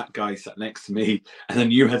obviously had that guy sat next to me, and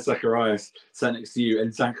then you had Zacharias sat next to you.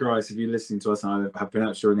 And Zacharias, if you're listening to us, and I have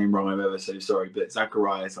pronounced your name wrong, I'm ever so sorry. But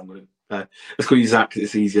Zacharias, I'm going to let's call you Zach because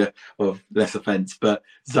it's easier, of less offense. But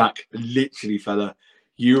Zach, literally, fella,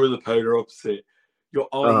 you were the polar opposite. Your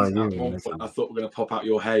eyes at one point, I thought were going to pop out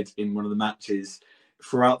your head in one of the matches.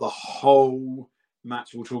 Throughout the whole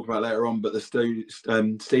match, we'll talk about later on, but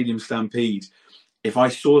the Stadium Stampede. If I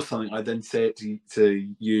saw something, I'd then say it to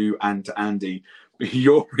you and to Andy.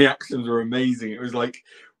 Your reactions were amazing. It was like,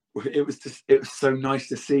 it was so nice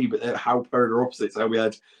to see, but how polar opposites. How we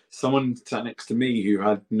had someone sat next to me who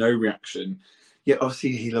had no reaction. Yeah,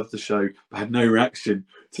 obviously he loved the show, but had no reaction.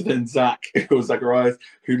 To then Zach, or Zacharias,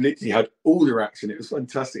 who literally had all the reaction. It was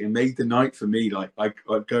fantastic and made the night for me. Like I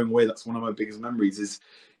going away, that's one of my biggest memories. Is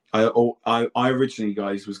I originally,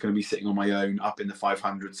 guys, was going to be sitting on my own up in the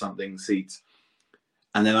 500 something seats.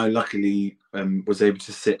 And then I luckily was able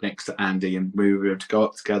to sit next to Andy, and we were able to go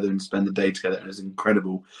up together and spend the day together. And it was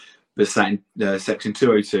incredible. But sat in section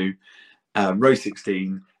 202, row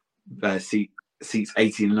 16, seats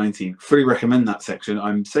 18 and 19. Fully recommend that section.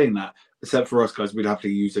 I'm saying that, except for us guys, we'd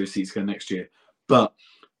happily use those seats again next year. But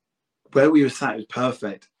where we were sat was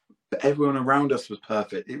perfect. But everyone around us was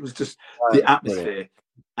perfect. It was just the atmosphere. Brilliant.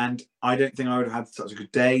 And I don't think I would have had such a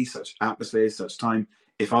good day, such atmosphere, such time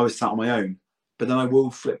if I was sat on my own. But then I will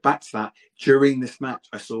flip back to that. During this match,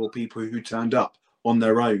 I saw people who turned up on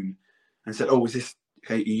their own and said, "Oh, is this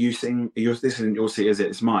okay? This isn't your seat, is it?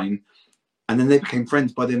 It's mine." And then they became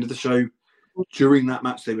friends by the end of the show. During that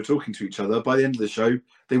match, they were talking to each other. By the end of the show,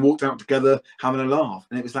 they walked out together, having a laugh,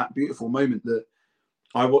 and it was that beautiful moment that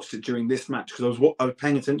I watched it during this match because I was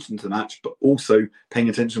paying attention to the match, but also paying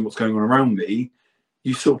attention to what's going on around me.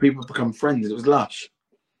 You saw people become friends. It was lush.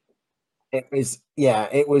 It's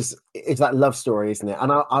that love story, isn't it?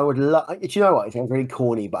 And I would love, do you know what? It sounds very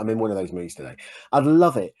corny, but I'm in one of those moods today. I'd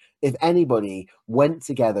love it if anybody went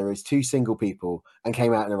together as two single people and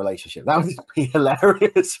came out in a relationship. That would be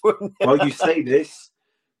hilarious, wouldn't it? Well, you say this.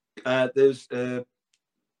 There's I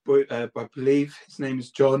believe his name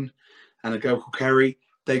is John, and a girl called Kerry.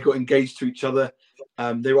 They got engaged to each other.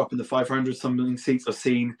 They were up in the 500 something seats. I've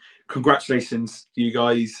seen. Congratulations, you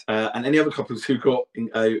guys, and any other couples who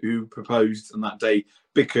who proposed on that day.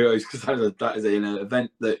 Big kudos, because that is an event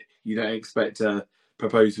that you don't expect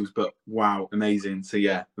proposals, but wow, amazing. So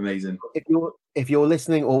yeah, amazing. If you're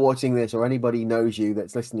listening or watching this, or anybody knows you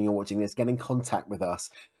that's listening or watching this, get in contact with us,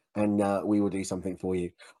 and we will do something for you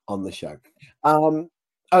on the show.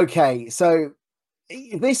 Okay, so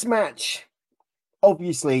this match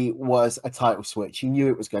obviously was a title switch. You knew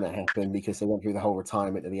it was going to happen because they went through the whole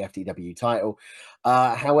retirement of the FTW title.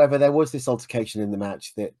 However, there was this altercation in the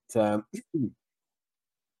match that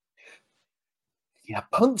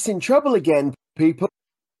Punk's in trouble again, people.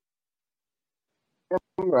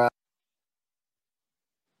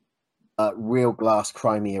 Real Glass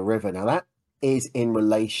Crimea River. Now that is in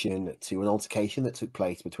relation to an altercation that took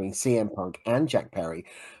place between CM Punk and Jack Perry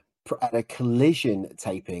at a Collision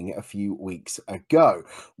taping a few weeks ago,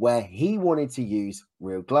 where he wanted to use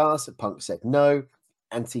Real Glass. Punk said no,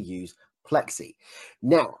 and to use Plexi.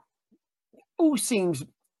 Now, all seems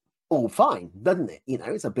all fine, doesn't it? You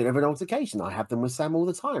know, it's a bit of an altercation. I have them with Sam all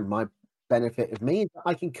the time. My benefit of me is that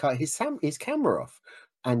I can cut his camera off,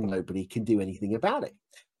 and nobody can do anything about it.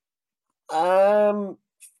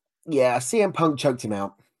 Yeah, CM Punk choked him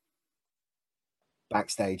out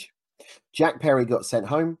backstage. Jack Perry got sent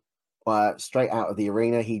home straight out of the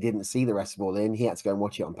arena. He didn't see the rest of All In. He had to go and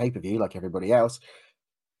watch it on pay-per-view like everybody else.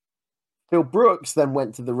 Phil Brooks then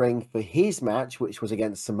went to the ring for his match, which was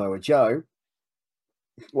against Samoa Joe.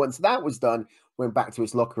 Once that was done, went back to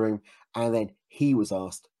his locker room, and then he was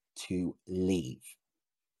asked to leave.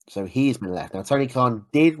 So he's been left. Now, Tony Khan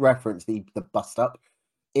did reference the bust-up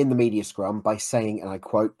in the media scrum by saying, and I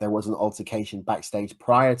quote, there was an altercation backstage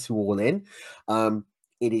prior to All In.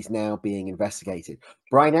 It is now being investigated.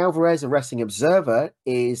 Brian Alvarez, a Wrestling Observer,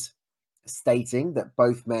 is stating that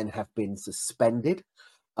both men have been suspended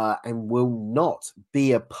and will not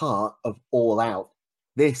be a part of All Out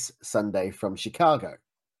this Sunday from Chicago.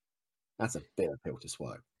 That's a bitter pill to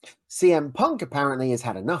swallow. CM Punk apparently has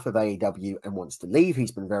had enough of AEW and wants to leave.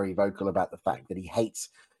 He's been very vocal about the fact that he hates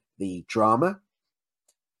the drama.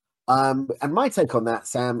 And my take on that,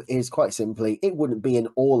 Sam, is quite simply, it wouldn't be an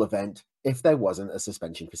all event if there wasn't a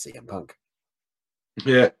suspension for CM Punk.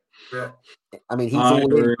 Yeah. I mean, he's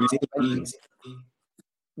all in.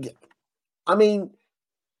 I mean,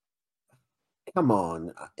 come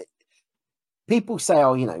on. People say,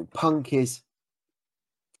 oh, you know, Punk's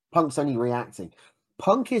only reacting.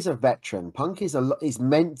 Punk is a veteran. Punk is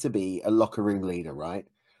meant to be a locker room leader, right?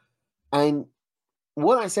 And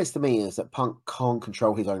what that says to me is that Punk can't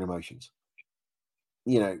control his own emotions.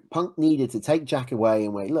 You know, Punk needed to take Jack away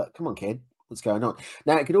and wait, look, come on, kid, what's going on?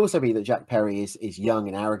 Now, it could also be that Jack Perry is young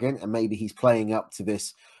and arrogant, and maybe he's playing up to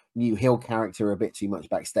this new heel character a bit too much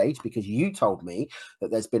backstage, because you told me that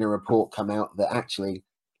there's been a report come out that actually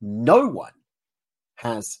no one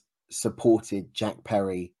has supported Jack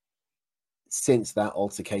Perry since that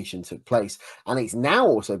altercation took place. And it's now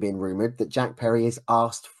also been rumored that Jack Perry has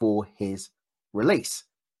asked for his release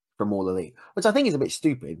from All Elite, which I think is a bit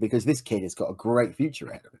stupid because this kid has got a great future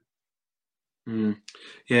ahead of him.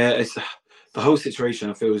 Yeah, it's the whole situation.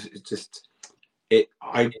 I feel is just it.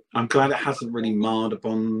 I'm glad it hasn't really marred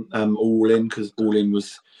upon All In, because All In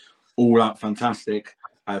was all out fantastic.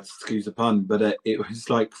 Excuse the pun, but it was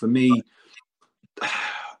like, for me,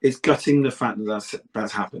 it's gutting the fact that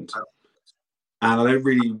that's happened, and I don't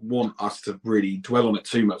really want us to really dwell on it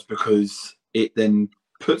too much because it then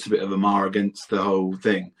puts a bit of a mar against the whole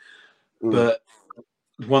thing. But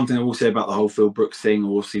one thing I will say about the whole Phil Brooks thing,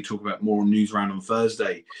 we'll see talk about more on News Round on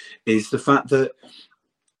Thursday, is the fact that,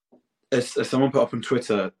 as someone put up on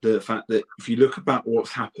Twitter, the fact that if you look about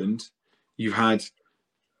what's happened, you've had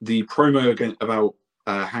the promo again about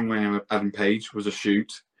Hangman Adam Page was a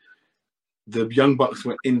shoot. The Young Bucks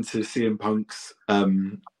went into CM Punk's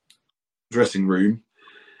dressing room,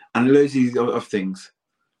 and loads of things.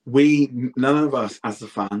 None of us as the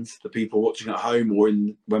fans, the people watching at home or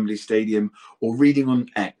in Wembley Stadium or reading on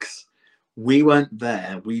X, we weren't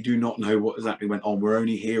there. We do not know what exactly went on. We're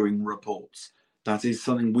only hearing reports. That is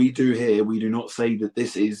something we do here. We do not say that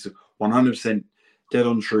this is 100% dead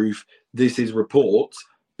on truth. This is reports,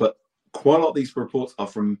 but quite a lot of these reports are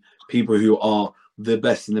from people who are the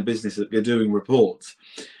best in the business that are doing reports.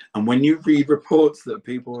 And when you read reports that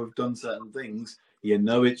people have done certain things, you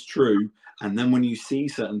know it's true. And then when you see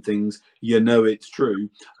certain things, you know it's true.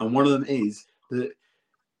 And one of them is that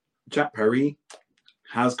Jack Perry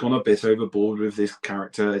has gone a bit overboard with this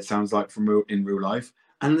character, it sounds like, in real life.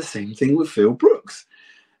 And the same thing with Phil Brooks.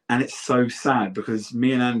 And it's so sad because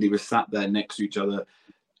me and Andy were sat there next to each other,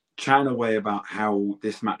 chatting away about how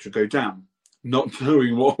this match would go down, not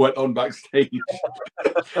knowing what went on backstage.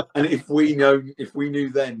 And if we knew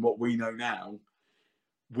then what we know now,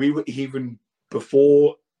 we were, even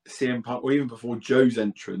before CM Punk, or even before Joe's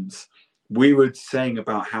entrance, we were saying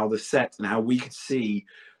about how the set and how we could see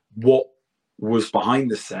what was behind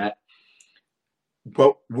the set.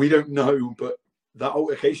 But we don't know, but that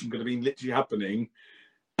altercation could have been literally happening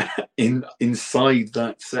inside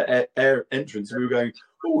that set air entrance. We were going,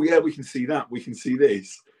 oh yeah, we can see that, we can see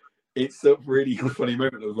this. It's a really funny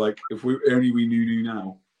moment of like, if we knew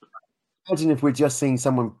now. Imagine if we'd just seen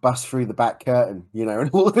someone bust through the back curtain, you know,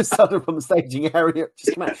 and all of a sudden from the staging area,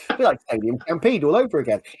 just come out. It'd be like Stadium Stampede all over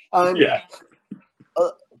again. Yeah.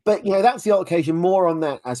 But, you know, that's the occasion. More on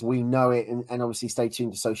that as we know it. And obviously stay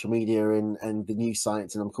tuned to social media and the news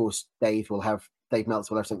sites. And, of course, Dave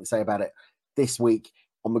Meltzer will have something to say about it this week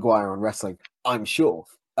on Maguire on Wrestling, I'm sure.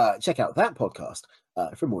 Check out that podcast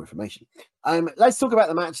for more information. Let's talk about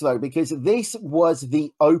the match, though, because this was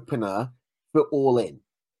the opener for All In,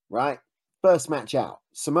 right? First match out.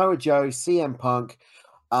 Samoa Joe, CM Punk.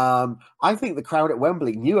 I think the crowd at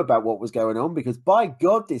Wembley knew about what was going on because, by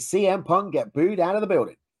God, did CM Punk get booed out of the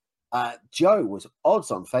building. Joe was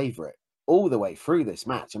odds-on favorite all the way through this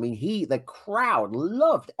match. I mean, the crowd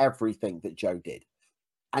loved everything that Joe did,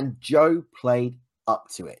 and Joe played up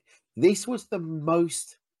to it. This was the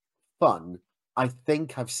most fun I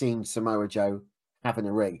think I've seen Samoa Joe have in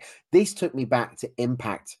a ring. This took me back to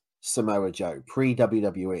Impact Samoa Joe,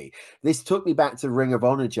 pre-WWE. This took me back to Ring of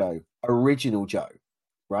Honor Joe, original Joe,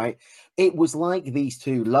 right? It was like these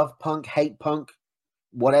two, love Punk, hate Punk,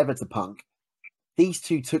 whatever to Punk. These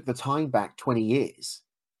two took the time back 20 years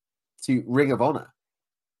to Ring of Honor,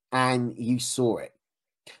 and you saw it.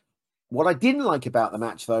 What I didn't like about the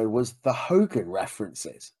match, though, was the Hogan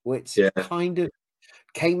references, which kind of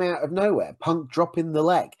came out of nowhere. Punk dropping the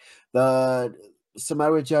leg, the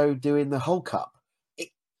Samoa Joe doing the Hulk up.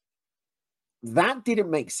 That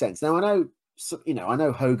didn't make sense. Now, I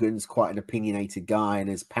know Hogan's quite an opinionated guy and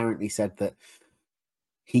has apparently said that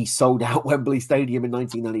he sold out Wembley Stadium in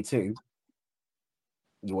 1992.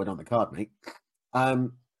 You weren't on the card, mate.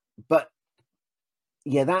 But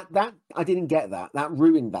yeah, that I didn't get that. That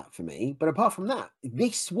ruined that for me. But apart from that,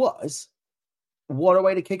 this was what a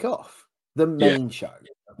way to kick off the main show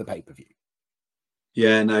of the pay-per-view.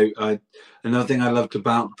 Yeah, no, another thing I loved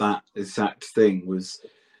about that exact thing was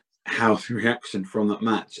how the reaction from that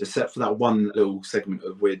match, except for that one little segment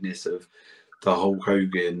of weirdness of the Hulk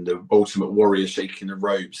Hogan, the Ultimate Warrior shaking the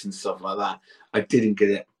ropes and stuff like that, I didn't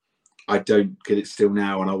get it. I don't get it still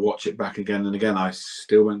now, and I watch it back again and again. I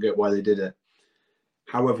still don't get why they did it.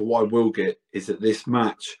 However, what I will get is that this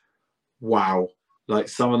match, wow, like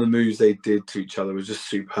some of the moves they did to each other was just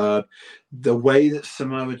superb. The way that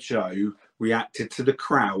Samoa Joe reacted to the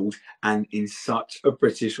crowd, and in such a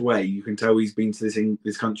British way, you can tell he's been to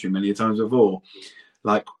this country many times before,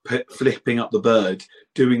 like flipping up the bird,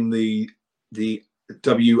 doing the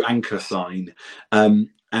W anchor sign, and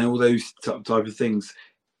all those type of things.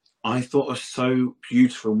 I thought are so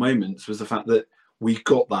beautiful moments was the fact that we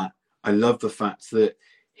got that. I love the fact that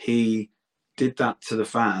he did that to the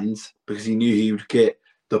fans because he knew he would get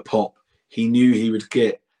the pop. He knew he would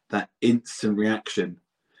get that instant reaction.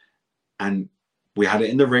 And we had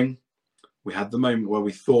it in the ring. We had the moment where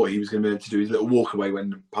we thought he was going to be able to do his little walk away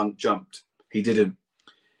when Punk jumped. He didn't.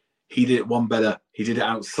 He did it one better. He did it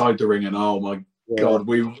outside the ring, and oh my God,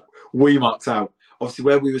 we mucked out. Obviously,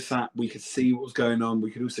 where we were sat, we could see what was going on.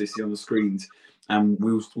 We could also see on the screens, and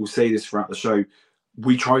we'll say this throughout the show.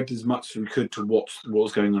 We tried as much as we could to watch what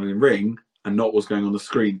was going on in the ring and not what's going on the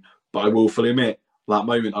screen. But I will fully admit, that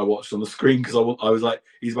moment I watched on the screen because I was like,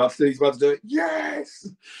 he's about to do it. Yes!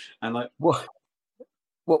 And like, what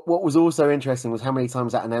was also interesting was how many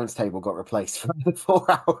times that announce table got replaced from the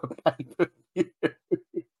 4-hour pay-per-view.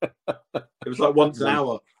 It was like once an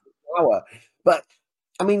hour. But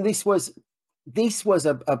I mean, this was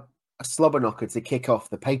a slobber knocker to kick off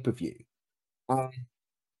the pay-per-view.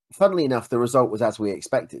 Funnily enough, the result was as we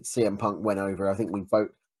expected. CM Punk went over. I think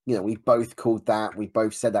we both called that. We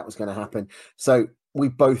both said that was going to happen. So we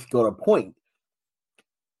both got a point.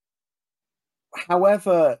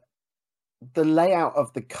 However, the layout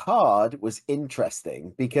of the card was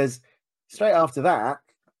interesting because straight after that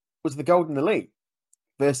was the Golden Elite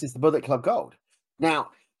versus the Bullet Club Gold. Now,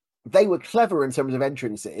 they were clever in terms of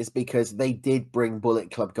entrances because they did bring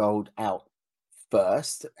Bullet Club Gold out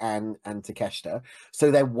first and Takeshita.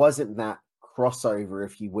 So there wasn't that crossover,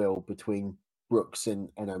 if you will, between Brooks and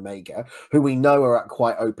Omega, who we know are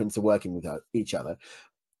quite open to working with each other.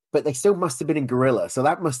 But they still must have been in Gorilla. So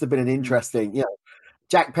that must have been an interesting,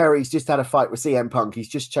 Jack Perry's just had a fight with CM Punk. He's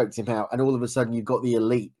just choked him out. And all of a sudden you've got the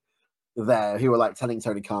Elite there who are like telling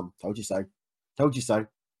Tony Khan, told you so. Told you so.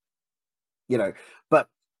 But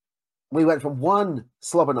we went from one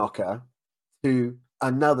slobber knocker to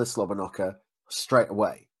another slobber knocker straight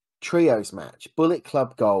away. Trios match, Bullet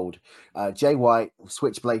Club Gold, Jay White,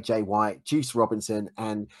 Switchblade Jay White, Juice Robinson,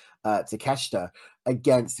 and Takeshita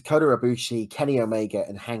against Kota Ibushi, Kenny Omega,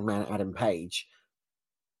 and Hangman Adam Page.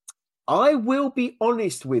 I will be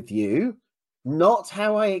honest with you, not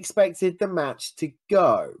how I expected the match to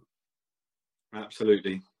go.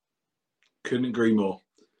 Absolutely. Couldn't agree more.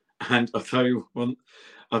 And I'll tell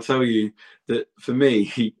you that for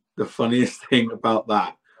me, the funniest thing about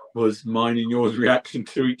that was mine and yours reaction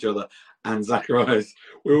to each other and Zacharias.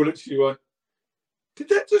 We all literally were, did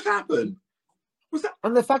that just happen? Was that?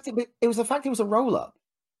 And the fact it was a roll up.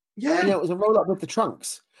 Yeah. It was a roll up with the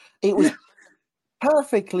trunks. It was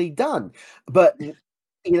perfectly done. But,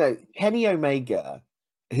 Kenny Omega,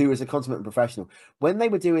 who is a consummate professional, when they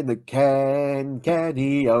were doing the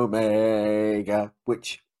Kenny Omega,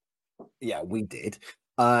 which, we did.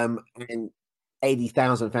 And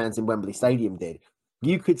 80,000 fans in Wembley Stadium did.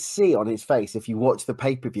 You could see on his face, if you watch the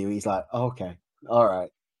pay-per-view, he's like, oh, okay, all right,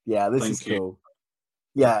 yeah, this is cool.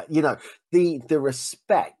 Yeah, you know, the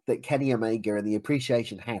respect that Kenny Omega and the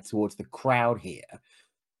appreciation had towards the crowd here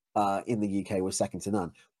in the UK was second to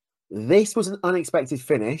none. This was an unexpected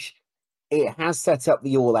finish. It has set up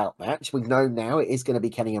the all-out match. We know now it is going to be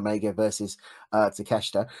Kenny Omega versus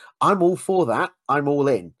Takeshita. I'm all for that. I'm all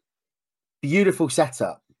in. Beautiful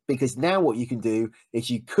setup, because now what you can do is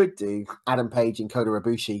you could do Adam Page and Kota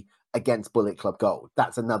Ibushi against Bullet Club Gold.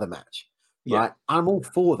 That's another match, right? I'm all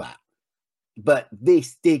for that. But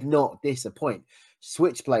this did not disappoint.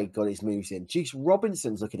 Switchblade got his moves in. Juice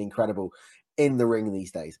Robinson's looking incredible in the ring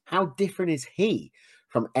these days. How different is he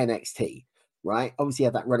from NXT, right? Obviously, you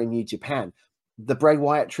had that run in New Japan. The Bray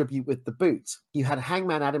Wyatt tribute with the boots. You had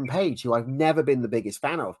Hangman Adam Page, who I've never been the biggest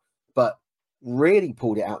fan of, but really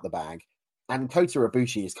pulled it out the bag. And Kota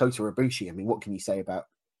Ibushi is Kota Ibushi. I mean, what can you say about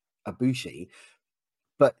Ibushi?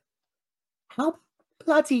 But how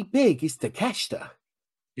bloody big is Takeshita?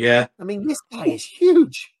 Yeah. I mean, this guy is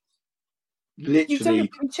huge. Literally. You don't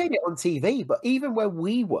appreciate it on TV, but even where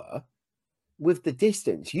we were, with the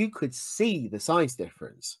distance, you could see the size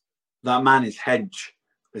difference. That man is hench,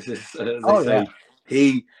 as they say. Yeah.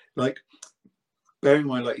 He, like, bearing in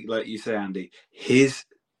mind, like you say, Andy,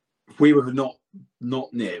 we were not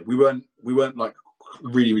near. We weren't like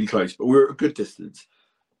really, really close, but we were at a good distance.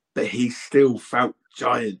 But he still felt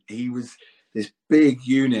giant. He was this big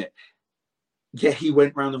unit. Yet he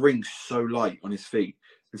went around the ring so light on his feet,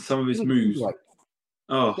 and some of his moves.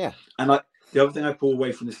 Yeah. And like the other thing I pull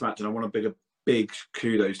away from this match, and I want a big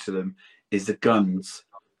kudos to them, is the guns.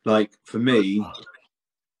 Like for me,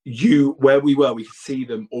 where we were, we could see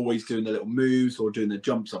them always doing their little moves or doing their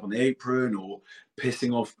jumps up on the apron or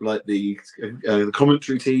pissing off like the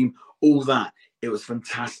commentary team. All that, it was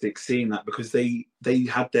fantastic seeing that, because they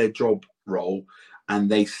had their job role and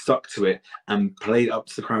they stuck to it and played up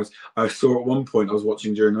to the crowds. I saw at one point, I was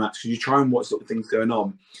watching during the match, because you try and watch sort of things going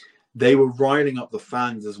on. They were riling up the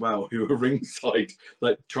fans as well, who were ringside,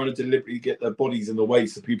 like trying to deliberately get their bodies in the way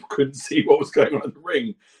so people couldn't see what was going on in the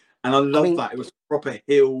ring. And I love that. It was proper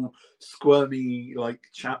heel, squirmy, like,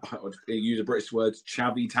 I would use a British word,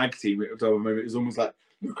 chavvy tag team. It was almost like,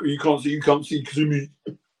 you can't see me.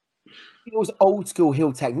 It was old school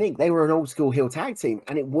heel technique. They were an old school heel tag team,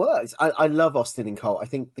 and it works. I love Austin and Colt. I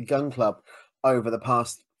think the Gun Club over the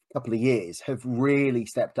past couple of years have really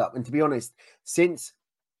stepped up. And to be honest, since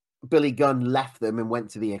Billy Gunn left them and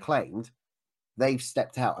went to the Acclaimed, they've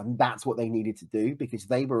stepped out, and that's what they needed to do, because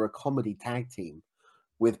they were a comedy tag team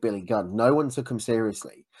with Billy Gunn. No one took them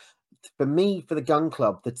seriously. For me, for the Gun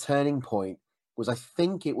Club, the turning point was, I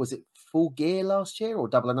think it was at Full Gear last year or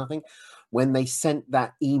Double or Nothing, when they sent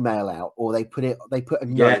that email out, or they put a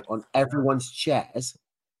note on everyone's chairs,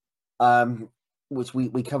 which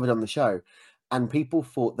we covered on the show, and people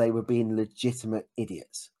thought they were being legitimate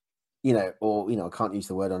idiots, I can't use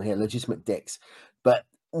the word on here, legitimate dicks. But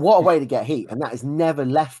what a way to get heat, and that has never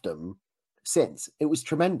left them since. It was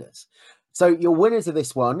tremendous. So your winners of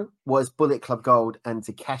this one was Bullet Club Gold and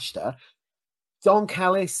Takeshita. Don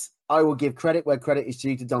Callis, I will give credit where credit is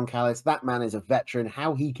due to Don Callis. That man is a veteran.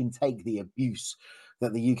 How he can take the abuse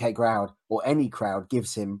that the UK crowd or any crowd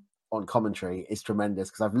gives him on commentary is tremendous,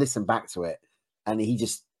 because I've listened back to it, and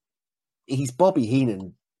he's Bobby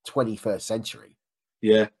Heenan 21st century.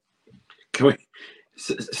 Yeah.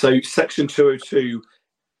 So Section 202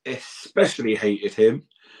 especially hated him,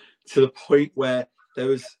 to the point where there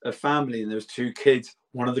was a family and there was two kids.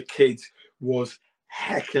 One of the kids was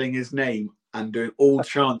heckling his name and doing all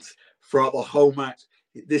chants throughout the whole match.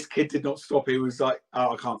 This kid did not stop. He was like,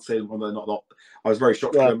 I can't say them. Not. I was very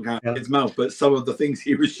shocked to come out of his mouth, but some of the things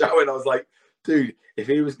he was shouting, I was like, dude, if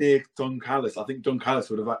he was near Don Callis, I think Don Callis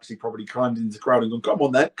would have actually probably climbed into the crowd and gone, come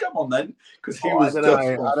on then, because he was just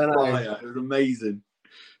on fire. It was amazing.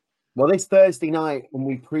 Well, this Thursday night, when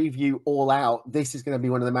we preview All Out, this is going to be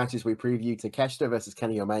one of the matches we preview, Takeshita versus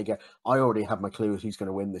Kenny Omega. I already have my clue who's going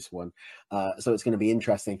to win this one, so it's going to be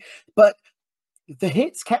interesting. But the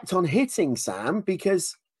hits kept on hitting, Sam,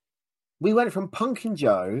 because we went from Punk and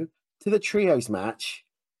Joe to the Trios match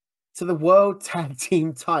to the World Tag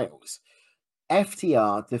Team titles.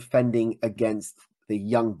 FTR defending against the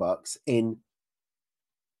Young Bucks in,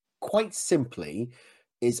 quite simply,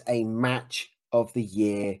 is a match of the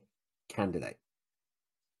year candidate.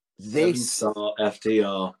 This 7-star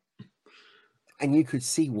FTR. And you could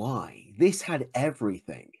see why. This had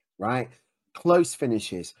everything, right? Close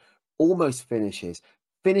finishes, almost finishes,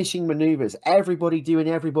 finishing maneuvers, everybody doing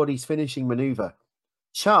everybody's finishing maneuver.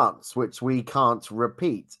 Chants, which we can't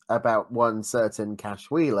repeat, about one certain Cash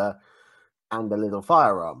Wheeler and a little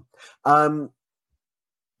firearm.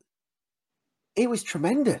 It was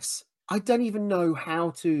tremendous. I don't even know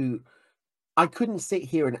how to. I couldn't sit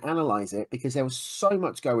here and analyze it because there was so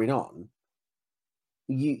much going on.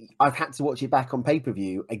 I've had to watch it back on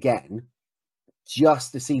pay-per-view again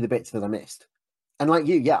just to see the bits that I missed. And like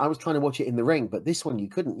you, yeah, I was trying to watch it in the ring, but this one you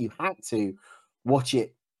couldn't. You had to watch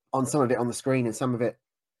it on some of it on the screen and some of it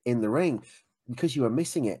in the ring because you were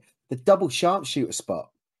missing it. The double sharpshooter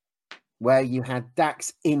spot where you had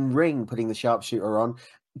Dax in ring putting the sharpshooter on,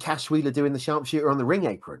 Cash Wheeler doing the sharpshooter on the ring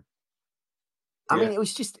apron. I mean, it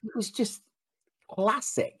was just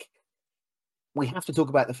classic. We have to talk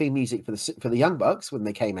about the theme music for the Young Bucks when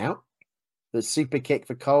they came out. The super kick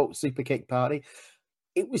for Colt, super kick party.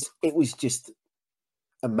 It was just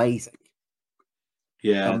amazing.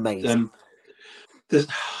 Yeah, amazing.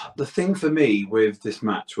 The thing for me with this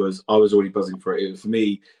match was I was already buzzing for it. It was for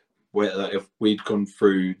me where if we'd gone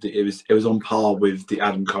through, it was on par with the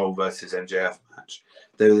Adam Cole versus MJF match.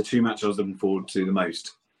 They were the two matches I was looking forward to the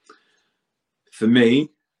most. For me,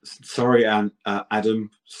 sorry, Adam,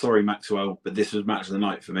 sorry, Maxwell, but this was match of the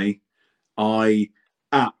night for me. I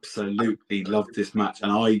absolutely loved this match,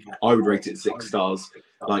 and I would rate it 6 stars.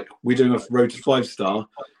 Like, we're doing a road to 5-star.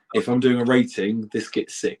 If I'm doing a rating, this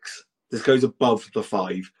gets 6. This goes above the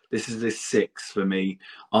 5. This is a 6 for me.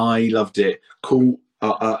 I loved it. Cool.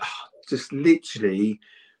 Just literally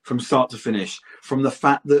from start to finish. From the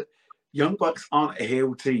fact that Young Bucks aren't a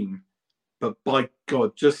heel team, but by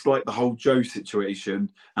God, just like the whole Joe situation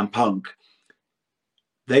and Punk,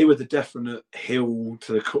 they were the definite heel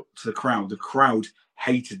to the crowd. The crowd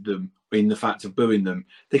hated them in the fact of booing them.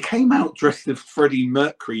 They came out dressed as Freddie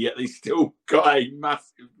Mercury, yet they still got a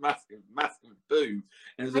massive, massive, massive boo.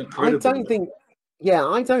 And it was incredible.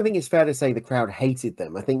 I don't think it's fair to say the crowd hated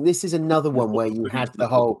them. I think this is another one where you had the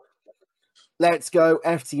whole, let's go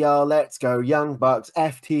FTR, let's go Young Bucks,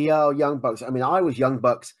 FTR, Young Bucks. I mean, I was Young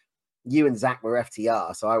Bucks. You and Zach were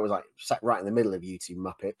FTR, so I was like sat right in the middle of you two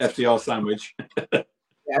muppets. FTR sandwich.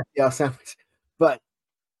 FTR sandwich. But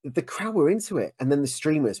the crowd were into it. And then the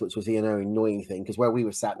streamers, which was the annoying thing, because where we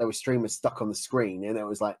were sat, there were streamers stuck on the screen. And it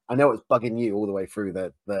was like, I know it's bugging you all the way through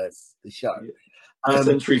the show.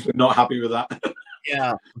 Centuries were not happy with that.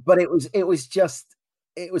 Yeah. But it was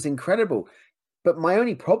incredible. But my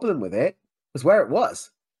only problem with it was where it was.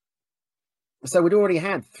 So we'd already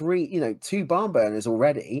had 2 barn burners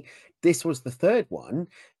already. This was the third one.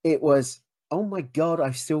 It was, oh my God,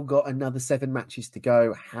 I've still got another 7 matches to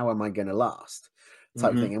go. How am I going to last?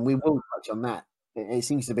 Type thing. And we will touch on that. It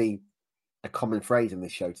seems to be a common phrase in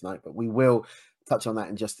this show tonight, but we will touch on that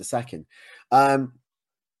in just a second.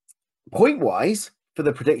 Point-wise, for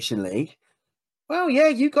the prediction league, well, yeah,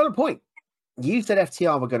 you got a point. You said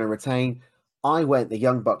FTR were going to retain. I went the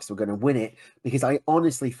Young Bucks were going to win it because I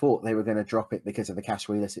honestly thought they were going to drop it because of the Cash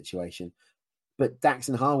Wheeler situation. But Dax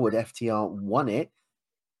and Harwood, FTR won it.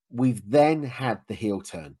 We've then had the heel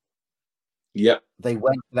turn. Yep. They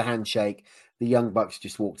went for the handshake. The Young Bucks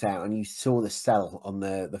just walked out, and you saw the sell on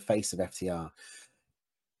the face of FTR.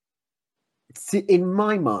 In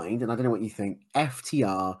my mind, and I don't know what you think,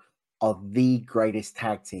 FTR are the greatest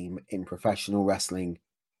tag team in professional wrestling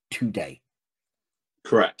today.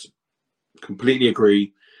 Correct. Completely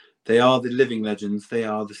agree. They are the living legends. They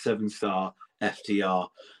are the 7-star FTR.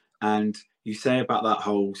 And you say about that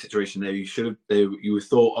whole situation there, you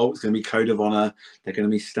thought, oh, it's going to be code of honor. They're going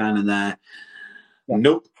to be standing there. Yeah.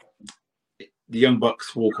 Nope. The Young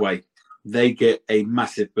Bucks walk away. They get a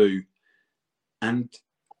massive boo. And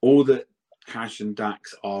all that Cash and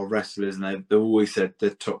Dax are wrestlers, and they've always said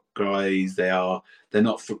they're top guys. They're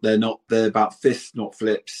about fists, not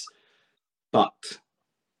flips.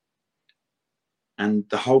 And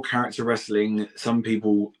the whole character wrestling, some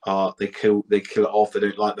people they kill it off. They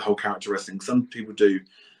don't like the whole character wrestling. Some people do.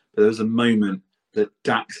 But there was a moment that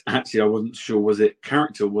Dax actually, I wasn't sure, was it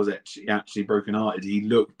character or was it actually broken-hearted? He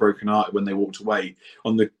looked broken-hearted when they walked away.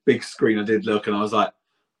 On the big screen, I did look, and I was like,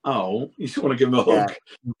 oh, you just want to give him a hug.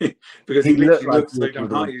 Yeah. Because he literally looked so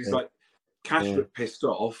downhearted. He's like, Cash looked pissed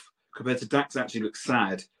off compared to Dax actually looked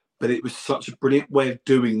sad. But it was such a brilliant way of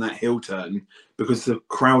doing that heel turn because the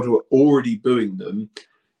crowd were already booing them.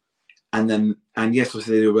 And yes,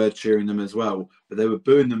 obviously they were cheering them as well, but they were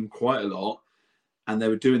booing them quite a lot. And they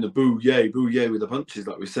were doing the boo yay with the punches,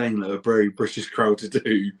 like we're saying, like a very British crowd to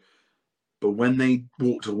do. But when they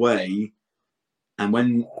walked away and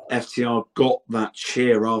when FTR got that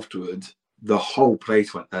cheer afterwards, the whole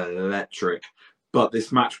place went electric. But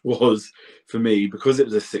this match was, for me, because it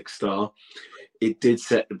was a 6-star, it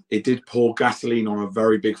did pour gasoline on a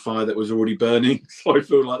very big fire that was already burning. So I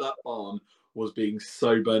feel like that barn was being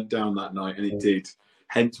so burnt down that night, and it did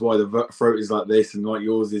hence why the throat is like this and like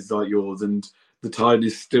yours is like yours, and the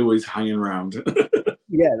tiredness still is hanging around.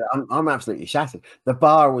 Yeah, I'm absolutely shattered. The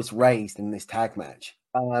bar was raised in this tag match.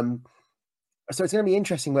 So it's going to be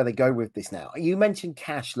interesting where they go with this now. You mentioned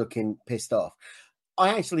Cash looking pissed off.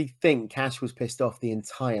 I actually think Cash was pissed off the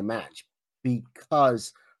entire match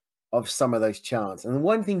because of some of those chants. And the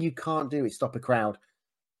one thing you can't do is stop a crowd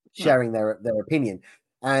sharing their opinion.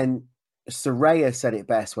 And Saraya said it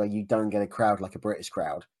best, where you don't get a crowd like a British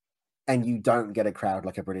crowd, and you don't get a crowd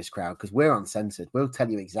like a British crowd because we're uncensored. We'll tell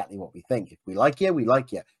you exactly what we think. If we like you, we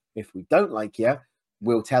like you. If we don't like you,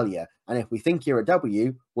 we'll tell you. And if we think you're a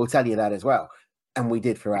W, we'll tell you that as well. And we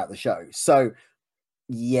did throughout the show. So,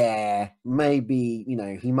 yeah, maybe,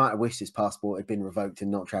 he might have wished his passport had been revoked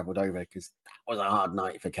and not travelled over, because that was a hard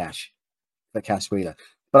night for Cash Wheeler.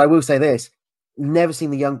 But I will say this, never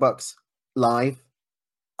seen the Young Bucks live.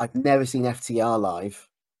 I've never seen FTR live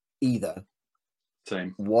either.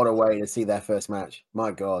 Same. What a way to see their first match.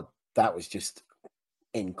 My God, that was just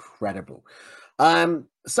incredible.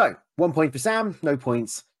 So 1 point for Sam, no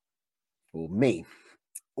points for me.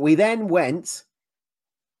 We then went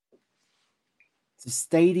to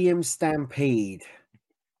Stadium Stampede.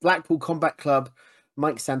 Blackpool Combat Club,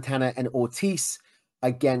 Mike Santana and Ortiz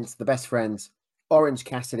against the best friends, Orange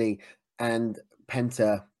Cassidy and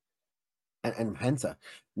Penta. And Penta.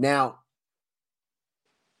 Now,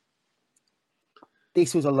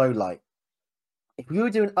 this was a low light. If we were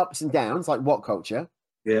doing ups and downs like What Culture,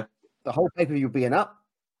 yeah, the whole pay-per-view would be an up,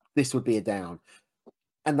 this would be a down.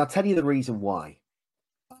 And I'll tell you the reason why.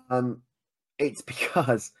 It's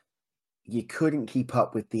because you couldn't keep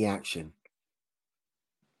up with the action.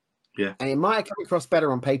 Yeah. And it might have come across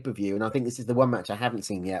better on pay-per-view, and I think this is the one match I haven't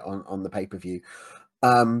seen yet on the pay-per-view.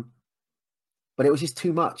 But it was just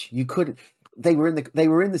too much. You couldn't. They were in the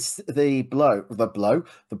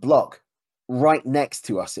block right next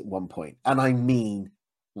to us at one point, and I mean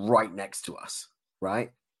right next to us.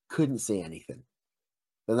 Right, couldn't see anything.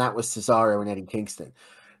 Then that was Cesaro and Eddie Kingston.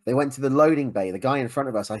 They went to the loading bay. The guy in front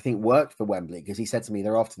of us, I think, worked for Wembley, because he said to me,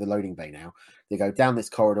 they're off to the loading bay now. They go down this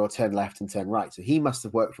corridor, turn left and turn right. So he must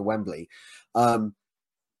have worked for Wembley.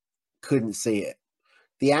 Couldn't see it.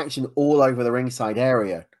 The action all over the ringside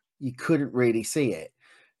area, you couldn't really see it.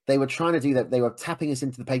 They were trying to do that. They were tapping us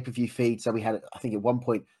into the pay-per-view feed. So we had, I think at one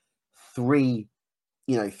point, three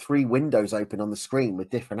windows open on the screen with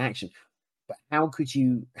different action. But how could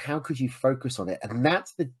you focus on it? And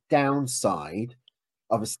that's the downside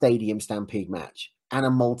of a Stadium Stampede match and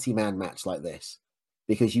a multi-man match like this,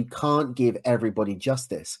 because you can't give everybody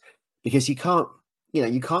justice, because you can't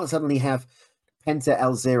suddenly have Penta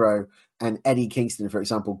El Zero and Eddie Kingston, for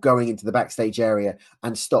example, going into the backstage area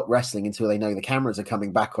and stop wrestling until they know the cameras are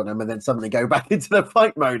coming back on them, and then suddenly go back into the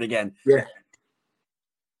fight mode again. Yeah.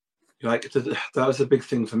 Like, that was a big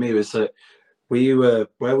thing for me, was that where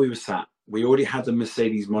we were sat, we already had the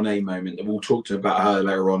Mercedes Moné moment, and we'll talk about her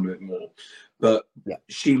later on a bit more. But yeah,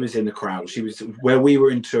 she was in the crowd. She was where we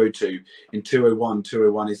were in 202. In 201,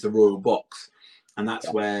 201 is the Royal Box. And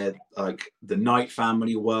that's where like the Knight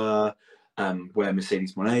family were, where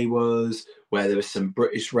Mercedes Moné was, where there was some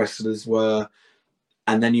British wrestlers were.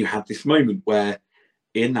 And then you had this moment where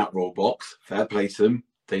in that Royal Box, fair play to them,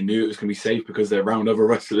 they knew it was going to be safe because they're around other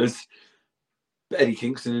wrestlers. But Eddie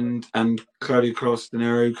Kingston and Claudio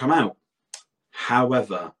Castanero come out.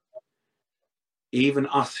 However, even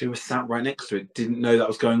us who were sat right next to it didn't know that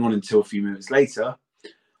was going on until a few minutes later.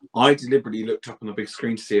 I deliberately looked up on the big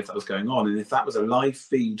screen to see if that was going on. And if that was a live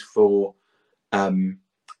feed for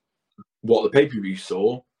what the pay-per-view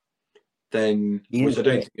saw, then, which I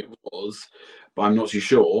don't think it was, but I'm not too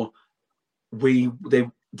sure,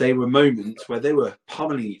 they were moments where they were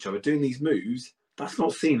pummeling each other, doing these moves. That's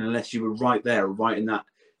not seen unless you were right there, or right in that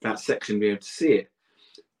section, be able to see it.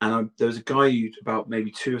 And there was a guy about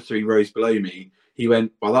maybe 2 or 3 rows below me. He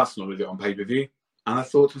went, well, that's not going to get on pay-per-view. And I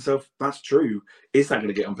thought to myself, that's true. Is that going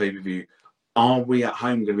to get on pay-per-view? Are we at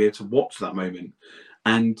home going to be able to watch that moment?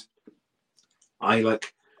 And I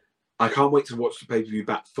can't wait to watch the pay-per-view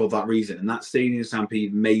back for that reason. And that Stadium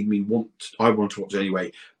Stampede made me I want to watch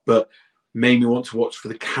anyway, but made me want to watch for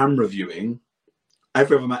the camera viewing.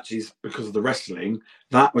 Every other match is because of the wrestling.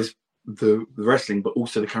 That was the wrestling, but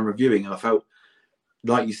also the camera viewing. And I felt,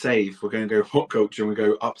 like you say, if we're going to go Hot Culture and we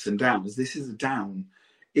go ups and downs, this is a down.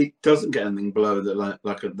 It doesn't get anything below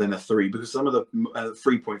than a 3, because some of the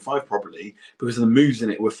 3.5 probably, because of the moves in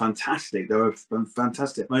it were fantastic. There were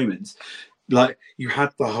fantastic moments. Like, you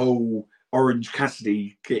had the whole Orange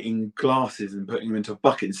Cassidy getting glasses and putting them into a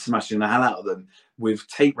bucket and smashing the hell out of them with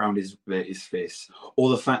tape around his fist, or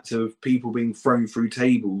the fact of people being thrown through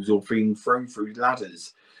tables or being thrown through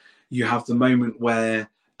ladders. you have the moment where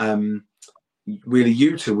Wheeler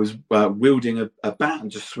Yuta was wielding a bat and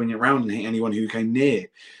just swinging around and hit anyone who came near.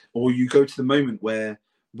 Or you go to the moment where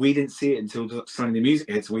we didn't see it until suddenly the music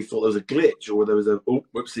hits and we thought there was a glitch or there was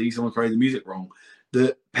whoopsie, someone played the music wrong.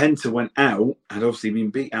 That Penta went out, had obviously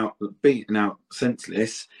been beaten out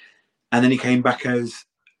senseless, and then he came back as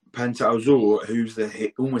Penta Azor, who's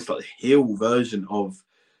almost like the heel version of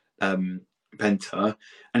Penta,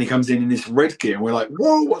 and he comes in this red gear, and we're like,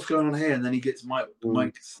 "Whoa, what's going on here?" And then he gets Mike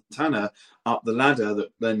Santana up the ladder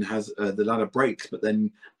that then has the ladder breaks, but then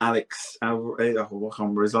I can't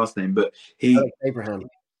remember his last name, but Alex Abraham.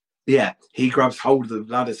 Yeah, he grabs hold of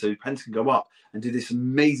the ladder so Penta can go up and do this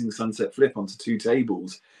amazing sunset flip onto 2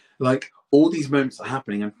 tables. Like, all these moments are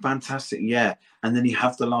happening and fantastic, yeah. And then you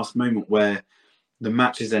have the last moment where the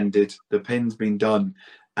match has ended, the pin's been done,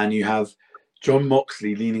 and you have Jon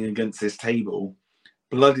Moxley leaning against this table,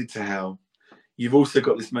 blooded to hell. You've also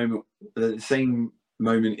got this moment, the same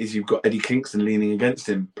moment is you've got Eddie Kingston leaning against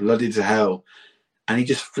him, blooded to hell. And he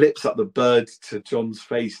just flips up the bird to John's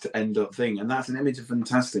face to end up thing. And that's an image of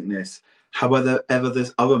fantasticness. However,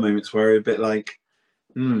 there's other moments where a bit like,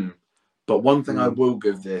 But one thing I will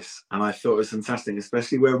give this, and I thought it was fantastic,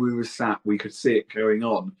 especially where we were sat, we could see it going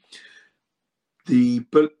on. The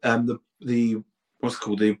what's it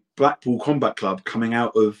called, the Blackpool Combat Club coming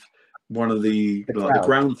out of one of the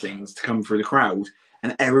ground things to come through the crowd,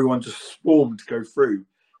 and everyone just swarmed to go through.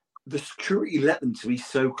 The security let them to be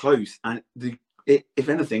so close, and if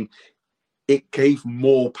anything, it gave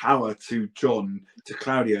more power to John, to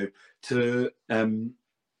Claudio, to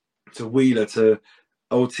Wheeler, to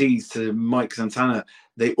Ortiz, to Mike Santana.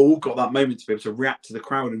 They all got that moment to be able to react to the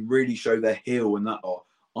crowd and really show their heel and that.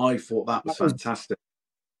 I thought that was fantastic.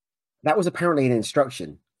 That was apparently an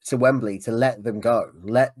instruction to Wembley to let them go,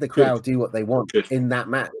 let the crowd do what they want in that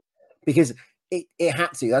match, because it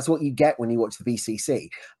had to. That's what you get when you watch the BCC.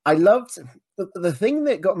 I loved the thing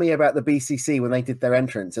that got me about the BCC when they did their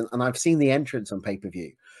entrance, and I've seen the entrance on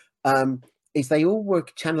pay-per-view, is they all were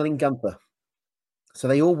channeling Gunther. So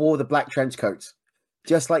they all wore the black trench coats.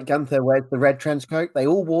 Just like Gunther wears the red trench coat, they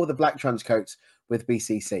all wore the black trench coats with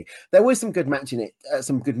BCC. There was some good match in it,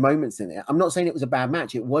 some good moments in it. I'm not saying it was a bad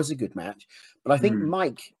match. It was a good match. But I think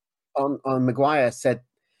Mike on Maguire said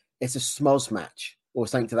it's a smoz match or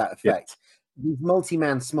something to that effect. These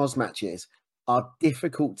multi-man smoz matches are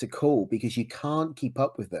difficult to call because you can't keep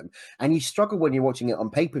up with them. And you struggle when you're watching it on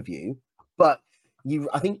pay-per-view. But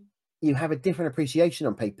I think you have a different appreciation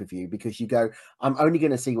on pay-per-view because you go, I'm only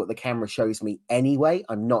going to see what the camera shows me anyway.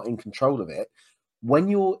 I'm not in control of it. When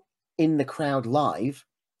you're in the crowd live,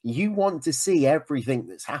 you want to see everything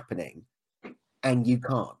that's happening and you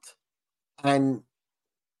can't. And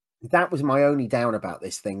that was my only down about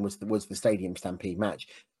this thing was the Stadium Stampede match.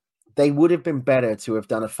 They would have been better to have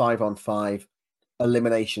done a 5-on-5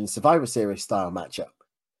 elimination Survivor Series style matchup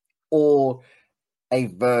or a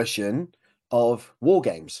version of War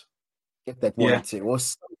Games if they'd wanted to, or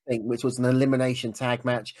something which was an elimination tag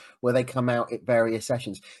match where they come out at various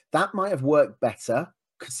sessions. That might have worked better.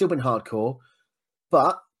 Could still been hardcore,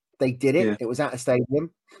 but they did it. It was at a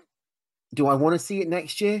stadium. Do I want to see it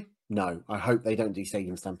next year? No. I hope they don't do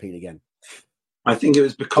Stadium Stampede again. I think it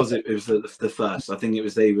was because it was the first. I think it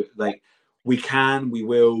was we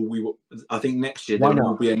will. I think next year there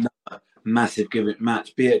will be another massive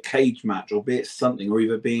match, be it a cage match or be it something, or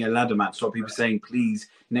either being a ladder match. So people saying, please,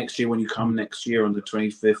 next year when you come next year on the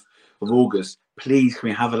 25th of August, please can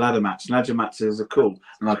we have a ladder match? Ladder matches are cool,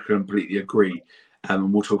 and I completely agree.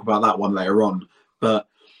 And we'll talk about that one later on. But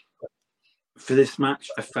for this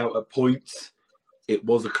match, I felt at points it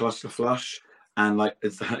was a cluster flush. And like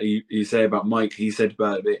you say about Mike, he said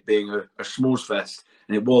about it being a s'mores fest.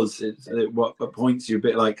 And it was. At points you're a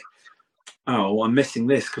bit like, oh, I'm missing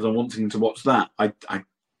this because I'm wanting to watch that.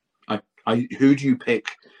 Who do you pick?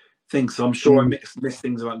 Things. So I'm sure I missed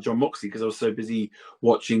things about Jon Moxley because I was so busy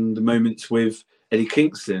watching the moments with Eddie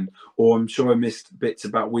Kingston, or I'm sure I missed bits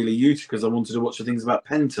about Wheeler Yuta because I wanted to watch the things about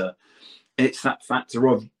Penta. It's that factor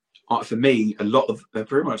of, for me, a lot of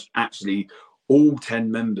pretty much actually all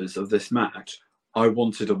 10 members of this match I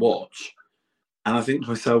wanted to watch. And I think to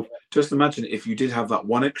myself, just imagine if you did have that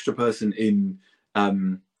one extra person in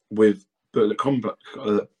with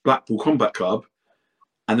Blackpool Combat Club,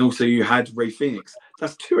 and also you had Ray Phoenix.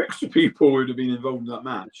 That's 2 extra people who would have been involved in that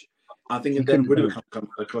match. I think it then would have become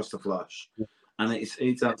a cluster flush. And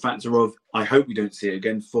it's that factor of, I hope we don't see it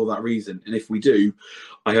again for that reason. And if we do,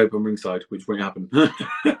 I hope I'm ringside, which won't happen.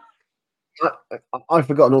 I've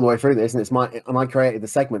forgotten all the way through this, and I created the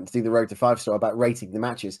segment to do the Road to 5-star about rating the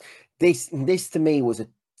matches. This to me was a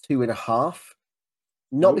 2.5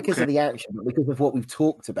 not because of the action, but because of what we've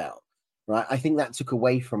talked about. Right? I think that took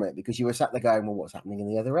away from it because you were sat there going, well, what's happening in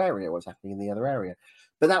the other area? What's happening in the other area?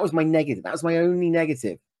 But that was my negative. That was my only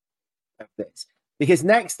negative of this. Because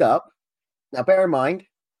next up, now bear in mind,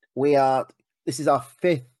 this is our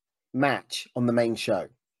 5th match on the main show.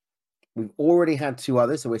 We've already had 2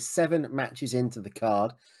 others, so we're 7 matches into the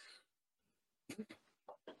card.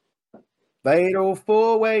 Fatal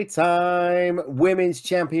 4-way time. Women's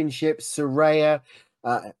Championship, Saraya,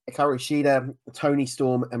 Hikaru Shida, Toni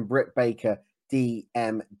Storm, and Britt Baker,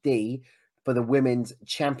 DMD, for the Women's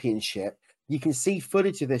Championship. You can see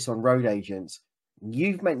footage of this on Road Agents.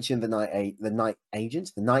 You've mentioned the Night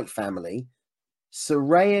Agents, the Night Family.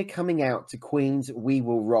 Saraya coming out to Queen's We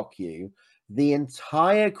Will Rock You. The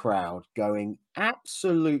entire crowd going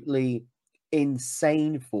absolutely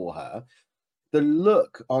insane for her. The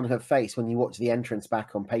look on her face when you watch the entrance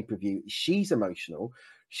back on pay-per-view, she's emotional.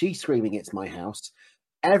 She's screaming, "It's my house."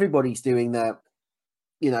 Everybody's doing the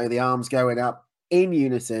arms going up in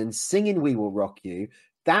unison, singing "We Will Rock You."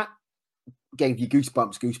 That gave you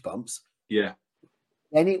goosebumps. Yeah.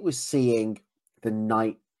 Then it was seeing the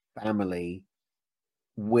Night Family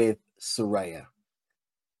with Saraya.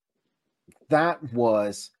 That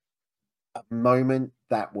was a moment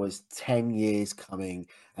that was 10 years coming,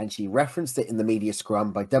 and she referenced it in the media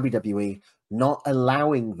scrum by WWE not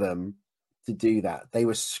allowing them to do that. They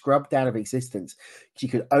were scrubbed out of existence. She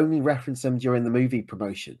could only reference them during the movie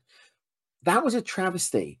promotion. That was a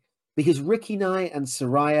travesty because Ricky Knight and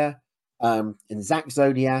Saraya and Zack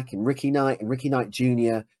Zodiac and Ricky Knight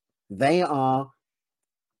Jr., they are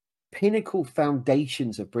pinnacle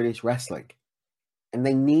foundations of British wrestling, and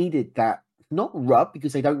they needed that. Not rub,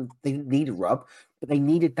 because they didn't need a rub, but they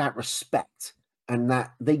needed that respect, and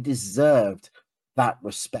that they deserved that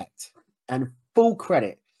respect. And full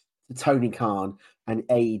credit to Tony Khan and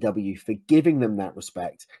AEW for giving them that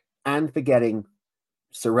respect and for getting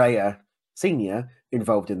Saraya Sr.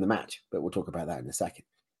 involved in the match. But we'll talk about that in a second.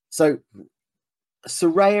 So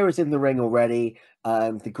Saraya is in the ring already.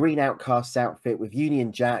 The Green Outcasts outfit with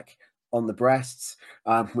Union Jack on the breasts,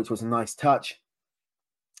 which was a nice touch.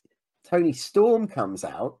 Toni Storm comes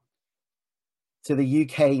out to the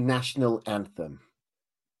UK national anthem,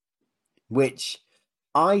 which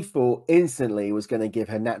I thought instantly was going to give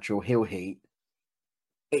her natural heel heat.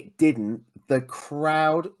 It didn't. The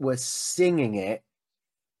crowd was singing it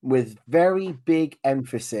with very big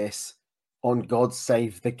emphasis on God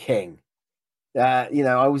Save the King.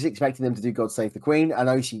 I was expecting them to do God Save the Queen. I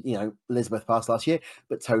know Elizabeth passed last year,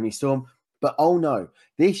 but Toni Storm. But oh no,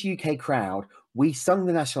 this UK crowd, we sung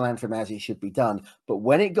the national anthem as it should be done. But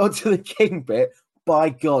when it got to the King bit, by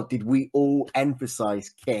God, did we all emphasize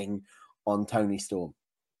King on Toni Storm?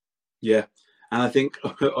 Yeah. And I think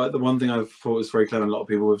the one thing I thought was very clever, and a lot of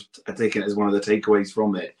people have taken it as one of the takeaways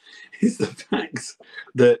from it, is the fact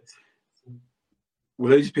that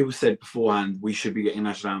loads of people said beforehand, we should be getting a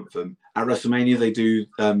national anthem. At WrestleMania, they do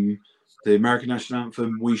the American national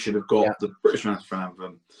anthem. We should have got the British national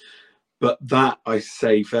anthem. But that, I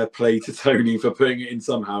say, fair play to Tony for putting it in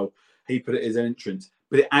somehow. He put it as an entrance.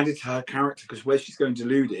 But it added to her character, because where she's going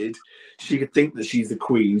deluded, she could think that she's the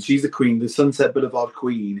queen. She's the queen, the Sunset Boulevard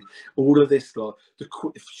queen. All of this, like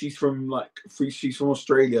she's from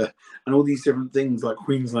Australia, and all these different things like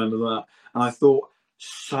Queensland and that. And I thought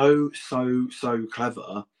so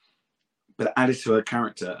clever, but added to her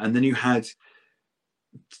character. And then you had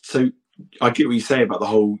I get what you say about the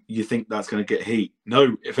whole, you think that's going to get heat.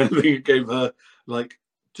 No, if anything, it gave her like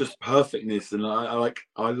just perfectness, and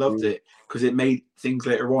I loved it because it made things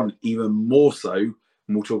later on even more so, and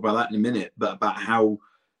we'll talk about that in a minute, but about how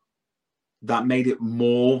that made it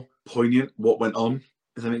more poignant what went on.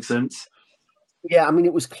 Does that make sense? Yeah, I mean,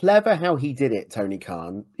 it was clever how he did it, Tony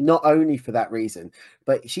Khan, not only for that reason,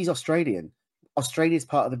 but she's Australian. Australia's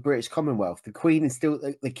part of the British Commonwealth. The Queen is still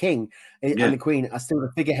the King, and the Queen are still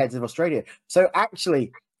the figureheads of Australia. So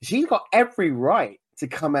actually, she's got every right to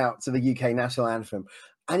come out to the UK national anthem.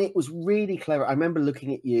 And it was really clever. I remember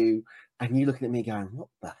looking at you and you looking at me going, what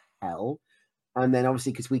the hell? And then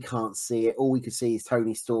obviously, because we can't see it, all we could see is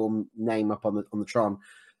Toni Storm name up on the Tron.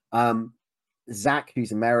 Zach,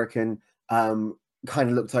 who's American, kind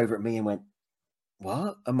of looked over at me and went,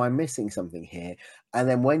 what? Am I missing something here? And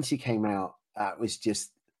then when she came out, it was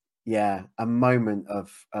just, a moment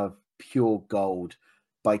of pure gold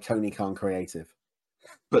by Tony Khan Creative.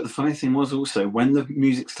 But the funny thing was also, when the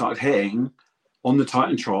music started hitting on the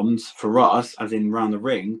Titantrons, for us, as in round the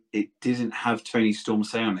ring, it didn't have Toni Storm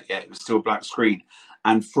say on it yet. It was still a black screen.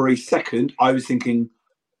 And for a second, I was thinking,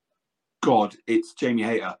 God, it's Jamie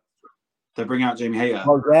Hayter. They bring out Jamie Hayter.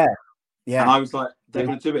 Oh, yeah. Yeah. And I was like, they're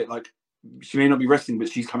going to do it. Like, she may not be wrestling, but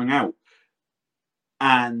she's coming out.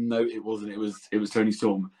 And no, it wasn't. It was Toni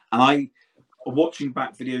Storm. And I, watching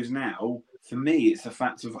back videos now, for me, it's the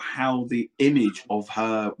fact of how the image of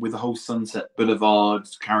her with the whole Sunset Boulevard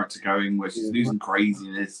character going, where she's losing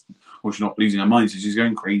craziness, or she's not losing her mind, so she's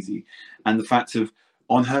going crazy. And the fact of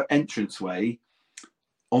on her entranceway,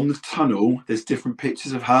 on the tunnel, there's different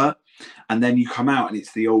pictures of her. And then you come out and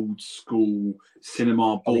it's the old school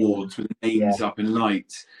cinema boards with names up in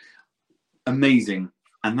lights. Amazing.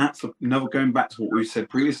 And that's another, going back to what we said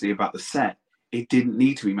previously about the set. It didn't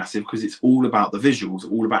need to be massive because it's all about the visuals,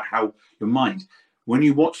 all about how your mind. When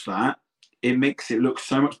you watch that, it makes it look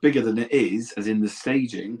so much bigger than it is, as in the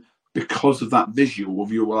staging, because of that visual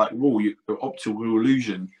of your like, whoa, your optical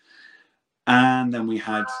illusion. And then we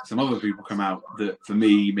had some other people come out that, for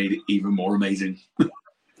me, made it even more amazing.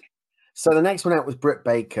 So the next one out was Britt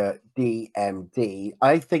Baker, DMD.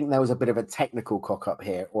 I think there was a bit of a technical cock-up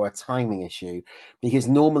here, or a timing issue, because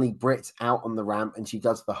normally Britt's out on the ramp and she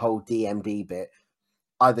does the whole DMD bit.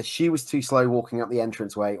 Either she was too slow walking up the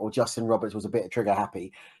entranceway, or Justin Roberts was a bit trigger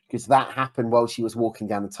happy, because that happened while she was walking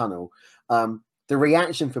down the tunnel. The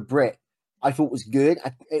reaction for Britt, I thought, was good.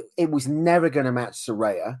 It was never going to match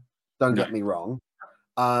Saraya, don't get me wrong.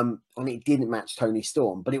 And it didn't match Toni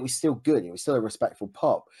Storm, but it was still good. It was still a respectful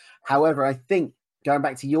pop. However, I think, going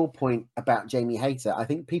back to your point about Jamie Hayter, I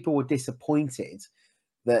think people were disappointed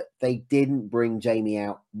that they didn't bring Jamie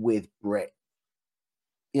out with Britt.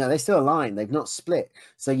 You know, they're still aligned. They've not split.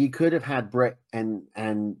 So you could have had Britt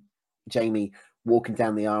and Jamie walking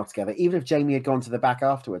down the aisle together, even if Jamie had gone to the back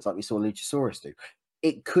afterwards, like we saw Luchasaurus do.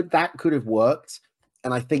 That could have worked.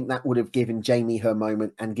 And I think that would have given Jamie her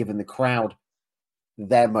moment and given the crowd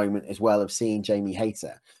their moment as well of seeing Jamie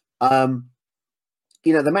Hayter.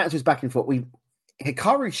 You know, the match was back and forth.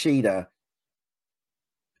 Hikaru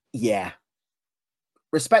Shida,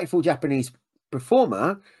 respectful Japanese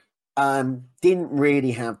performer, didn't really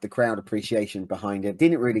have the crowd appreciation behind it,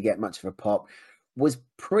 didn't really get much of a pop, was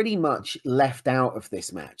pretty much left out of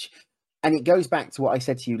this match. And it goes back to what I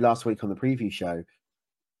said to you last week on the preview show.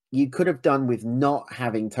 You could have done with not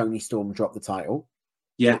having Toni Storm drop the title.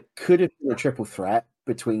 Yeah. It could have been a triple threat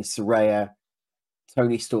between Saraya,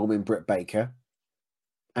 Toni Storm, and Britt Baker.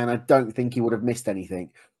 And I don't think he would have missed anything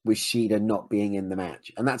with Shida not being in the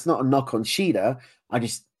match. And that's not a knock on Shida. I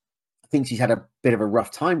think she's had a bit of a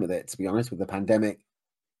rough time with it, to be honest, with the pandemic.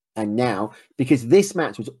 And now, because this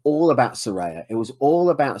match was all about Saraya. It was all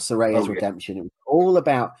about Saraya's redemption. It was all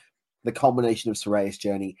about the culmination of Saraya's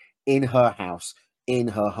journey in her house, in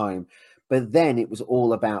her home. But then it was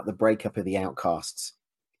all about the breakup of the Outcasts.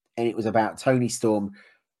 And it was about Toni Storm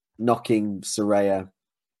knocking Saraya,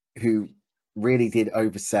 who really did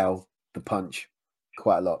oversell the punch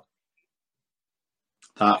quite a lot.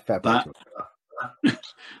 That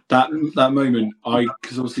moment,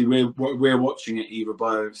 because obviously we're watching it either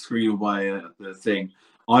by a screen or by the thing.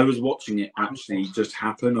 I was watching it actually just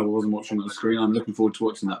happen. I wasn't watching it on the screen. I'm looking forward to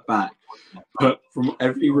watching that back. But from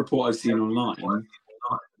every report I've seen online,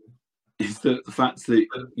 is that the fact that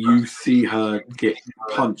you see her get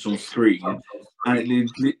punched on screen, and it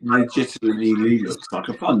legitimately looks like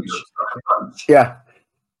a punch. Yeah.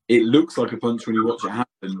 It looks like a punch when you watch it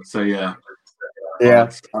happen. So, yeah.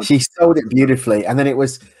 Yeah. She sold it beautifully. And then it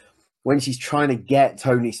was when she's trying to get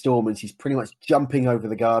Toni Storm and she's pretty much jumping over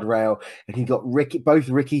the guardrail, and you got both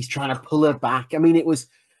Ricky's trying to pull her back. I mean, it was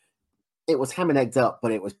ham and egged up,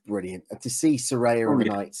 but it was brilliant. And to see Saraya and the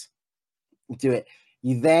Knights do it.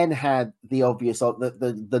 You then had the obvious,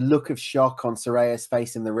 the look of shock on Saraya's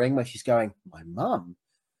face in the ring where she's going, my mum,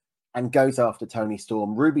 and goes after Toni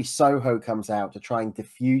Storm. Ruby Soho comes out to try and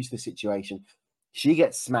diffuse the situation. She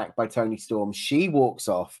gets smacked by Toni Storm. She walks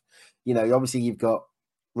off. You know, obviously you've got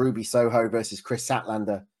Ruby Soho versus Chris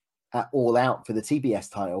Statlander at All Out for the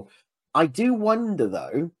TBS title. I do wonder,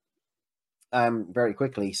 though, very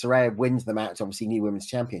quickly, Saraya wins the match, obviously new women's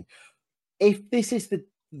champion. If this is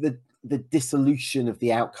the dissolution of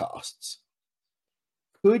the Outcasts,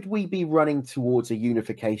 could we be running towards a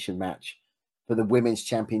unification match for the women's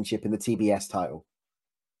championship and the TBS title?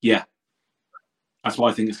 Yeah, that's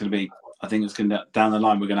what I think it's going to be. I think it's going to, down the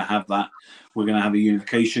line, we're going to have that. We're going to have a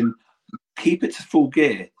unification. Keep it to Full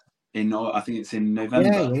Gear I think it's in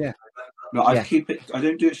November. Yeah. No, I keep it. I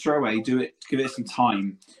don't do it straight away. Do it. Give it some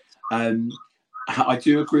time. I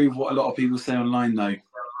do agree with what a lot of people say online, though.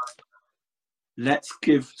 Let's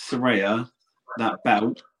give Saraya that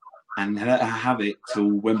belt and let her have it till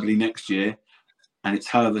Wembley next year, and it's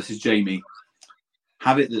her versus Jamie.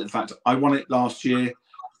 Have it. The fact I won it last year,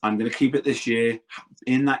 I'm going to keep it this year.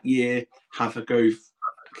 In that year, have her go,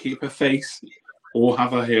 keep her face or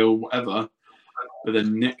have her heel, whatever, But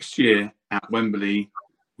then next year at Wembley,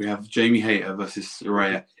 we have Jamie Hayter versus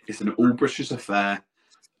Saraya. It's an all-British affair.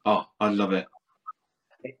 Oh, I love it.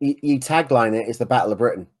 You tagline it, it's the Battle of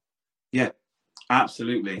Britain. Yeah,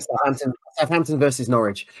 absolutely. Southampton versus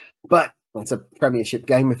Norwich. But that's a Premiership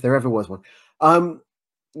game if there ever was one.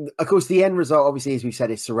 Of course, the end result, obviously, as we said,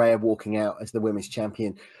 is Saraya walking out as the women's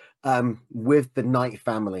champion with the Knight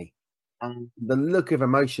family. And the look of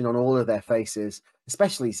emotion on all of their faces,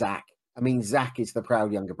 especially Zach. I mean, Zach is the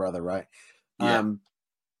proud younger brother, right? Yeah.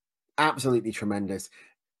 Absolutely tremendous.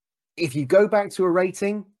 If you go back to a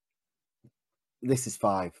rating, this is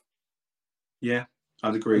 5. Yeah,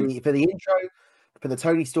 I'd agree. I mean, for the intro, for the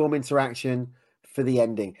Tony Storm interaction, for the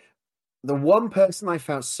ending. The one person I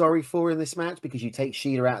felt sorry for in this match, because you take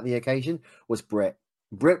Sheila out of the occasion, was Britt.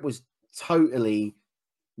 Britt was totally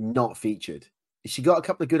not featured. She got a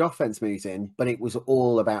couple of good offense moves in, but it was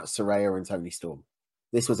all about Saraya and Tony Storm.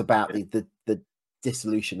 This was about the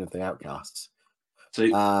dissolution of the Outcasts.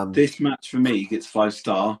 So this match for me gets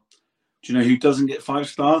 5-star. Do you know who doesn't get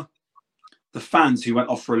 5-star? The fans who went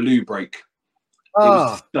off for a loo break. It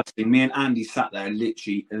was disgusting. Me and Andy sat there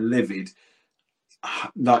literally livid.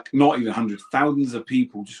 Like not even hundreds, thousands of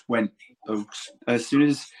people just went as soon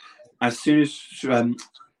as the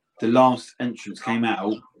last entrance came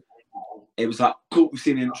out. It was like, cool, we've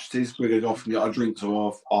seen the entrances, we're going to go off and get our drinks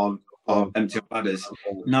or our empty our bladders.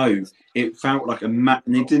 No, it felt like a match,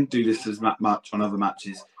 and they didn't do this as much on other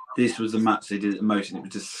matches. This was the match they did it the most, and it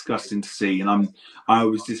was disgusting to see. And I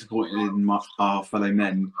was disappointed in our fellow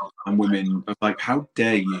men and women. I was like, how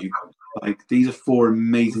dare you? Like, these are 4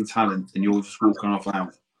 amazing talents, and you're just walking off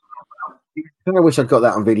out. I wish I'd got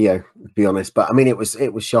that on video, to be honest. But I mean, it was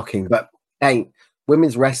shocking. But hey,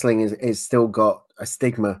 women's wrestling is still got a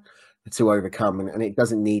stigma to overcome, and it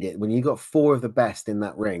doesn't need it. When you got 4 of the best in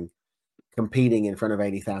that ring competing in front of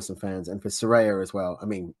 80,000 fans, and for Saraya as well. I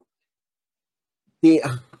mean,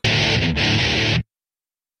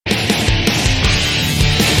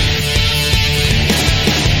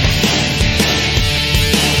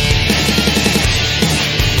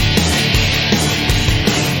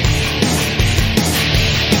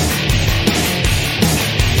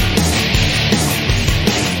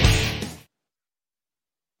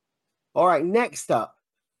 all right, next up,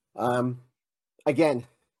 again,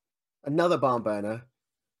 another barn burner.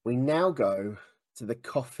 We now go to the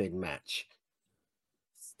coffin match.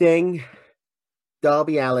 Sting,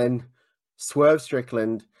 Darby Allin, Swerve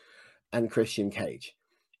Strickland, and Christian Cage.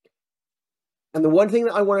 And the one thing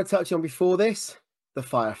that I want to touch on before this, the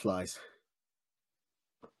Fireflies.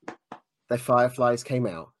 The Fireflies came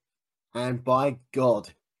out, and by God,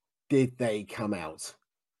 did they come out.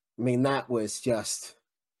 I mean, that was just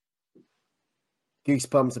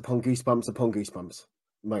goosebumps upon goosebumps upon goosebumps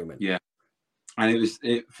moment. Yeah. And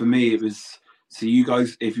for me, it was, so you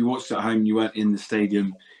guys, if you watched it at home, you weren't in the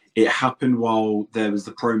stadium. It happened while there was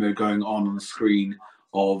the promo going on the screen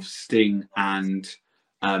of Sting and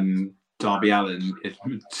Darby Allin.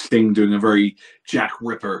 Sting doing a very Jack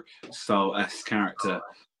Ripper style-esque character,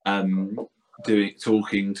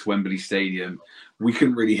 talking to Wembley Stadium. We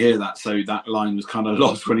couldn't really hear that, so that line was kind of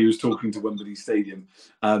lost when he was talking to Wembley Stadium.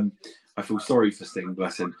 I feel sorry for Sting,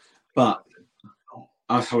 bless him. But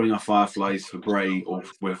us holding our Fireflies for Bray, or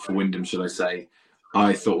for Wyndham, should I say,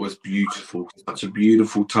 I thought was beautiful. Such a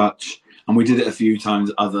beautiful touch. And we did it a few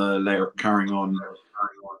times, carrying on.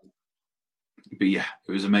 But yeah,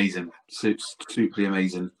 it was amazing. Super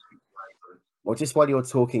amazing. Well, just while you're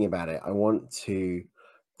talking about it, I want to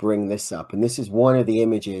bring this up. And this is one of the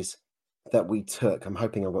images that we took. I'm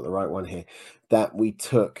hoping I've got the right one here. That we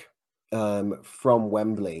took from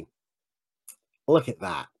Wembley. Look at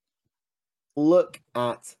that. Look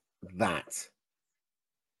at that.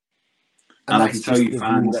 And I can tell you,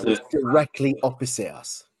 fans, that directly opposite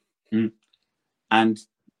us. And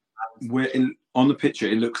on the picture,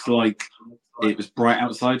 it looks like it was bright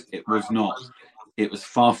outside. It was not. It was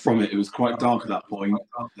far from it. It was quite dark at that point.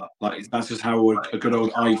 Like, that's just how a good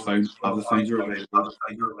old iPhone, other phones are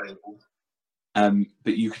available.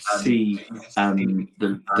 But you could see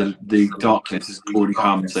the darkness has already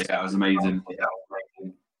come. So yeah, it was amazing.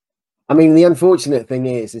 I mean, the unfortunate thing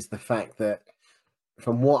is the fact that,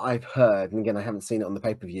 from what I've heard, and again, I haven't seen it on the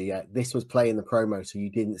pay-per-view yet, this was playing the promo, so you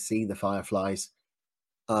didn't see the Fireflies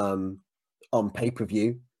on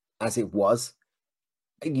pay-per-view as it was.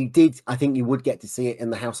 You did, I think you would get to see it in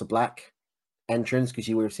the House of Black entrance, because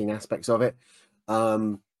you would have seen aspects of it.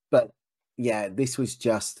 But yeah, this was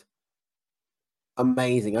just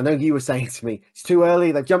amazing. I know you were saying to me, it's too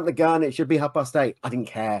early, they've jumped the gun, it should be 8:30. I didn't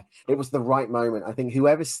care. It was the right moment. I think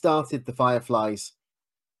whoever started the Fireflies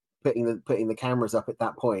putting the cameras up at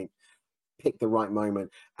that point, picked the right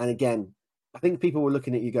moment. And again, I think people were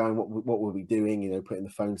looking at you going, what were we doing? You know, putting the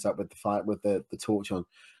phones up with the fire, with the torch on.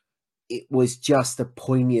 It was just a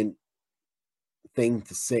poignant thing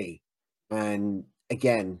to see. And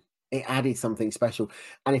again, it added something special.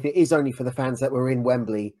 And if it is only for the fans that were in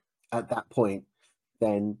Wembley at that point,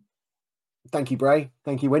 then thank you, Bray.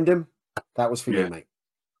 Thank you, Wyndham. That was for you, mate.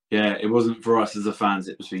 Yeah, it wasn't for us as the fans.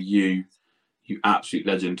 It was for you. You absolute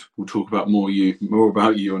legend. We'll talk about more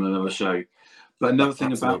about you on another show. But another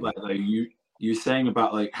thing about that, though, you saying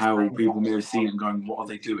about like how people may have seen it and going, what are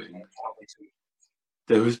they doing?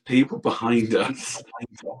 There was people behind us.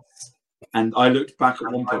 And I looked back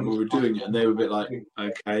at one point when we were doing it, and they were a bit like,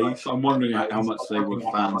 okay. So I'm wondering how much they were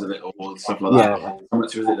fans of it or stuff like that. How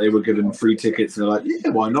much was it they were given free tickets? And they're like,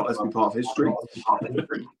 yeah, why not? Let's be part of history.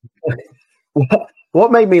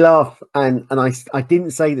 What made me laugh, and I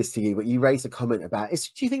didn't say this to you, but you raised a comment about it.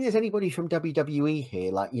 Do you think there's anybody from WWE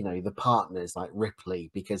here, like, you know, the partners like Ripley,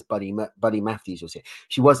 because Buddy Matthews was here?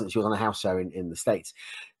 She wasn't. She was on a house show in the States.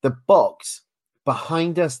 The box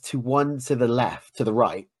behind us to the left, to the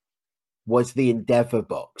right, was the Endeavor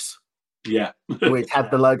box. Yeah. Which had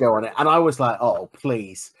the logo on it. And I was like, oh,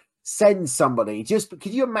 please send somebody. Just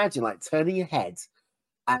could you imagine like turning your head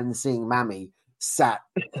and seeing Mammy sat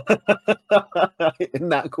in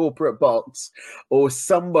that corporate box, or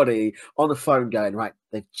somebody on the phone going, right,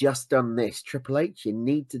 they've just done this. Triple H, you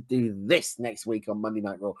need to do this next week on Monday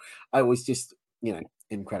Night Raw. I was just, you know,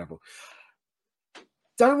 incredible.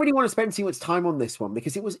 Don't really want to spend too much time on this one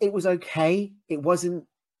because it was okay. It wasn't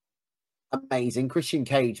amazing. Christian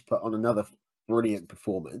Cage put on another brilliant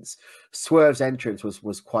performance. Swerve's entrance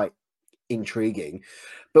was quite intriguing.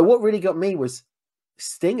 But what really got me was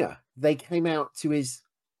Stinger. They came out to his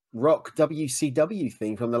rock WCW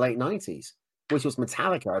theme from the late 90s, which was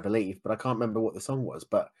Metallica, I believe, but I can't remember what the song was.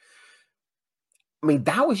 But I mean,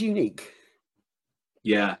 that was unique.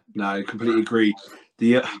 Yeah, no, completely agree.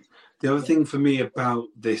 The other thing for me about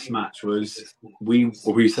this match was we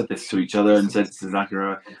said this to each other and said to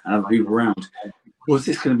Zachary and other people around, was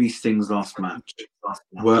this going to be Sting's last match?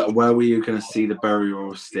 Where were you going to see the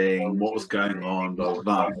burial of Sting? What was going on? Blah, blah,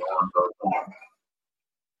 blah.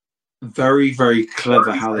 Very, very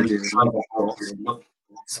clever how they did it.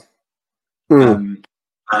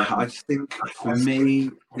 I just think for me,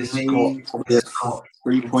 this got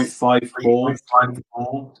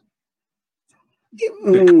 3.54.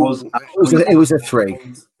 Because it was a 3.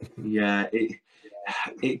 Yeah,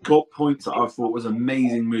 it got points that I thought was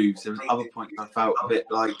amazing moves. There was other points I felt a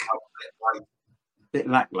bit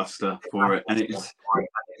lackluster for it, and it's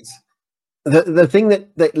the thing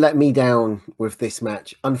that let me down with this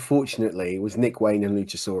match, unfortunately, was Nick Wayne and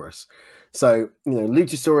Luchasaurus. So, you know,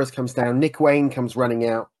 Luchasaurus comes down, Nick Wayne comes running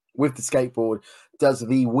out with the skateboard, does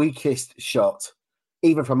the weakest shot,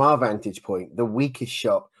 even from our vantage point, the weakest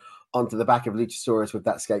shot onto the back of Luchasaurus with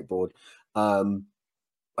that skateboard,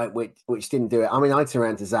 which didn't do it. I mean, I turned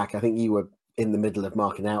around to Zach. I think you were in the middle of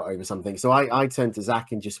marking out over something. So I turned to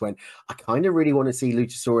Zach and just went, I kind of really want to see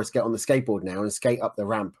Luchasaurus get on the skateboard now and skate up the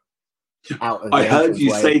ramp. Out of I heard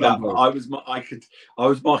you say that, but I was marking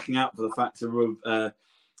out for the fact of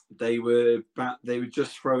they were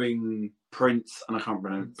just throwing Prince, and I can't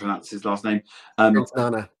pronounce his last name. Prince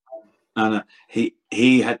Nana. And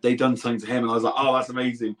they'd done something to him, and I was like, "Oh, that's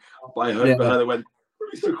amazing!" But I heard her. They went,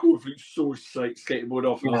 "Really so cool if you saw skateboard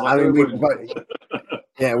off." And I was like,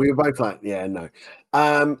 we were both like, "Yeah, no."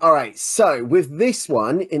 All right. So with this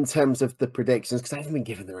one, in terms of the predictions, because I haven't been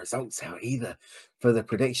given the results out either for the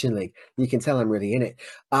prediction league, you can tell I'm really in it.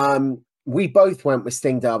 We both went with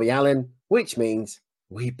Sting Darby Allin, which means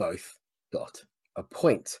we both got a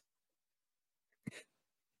point.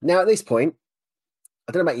 Now at this point,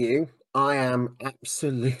 I don't know about you, I am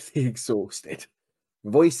absolutely exhausted.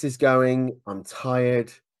 Voice is going, I'm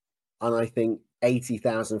tired, and I think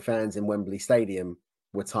 80,000 fans in Wembley Stadium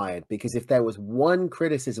were tired, because if there was one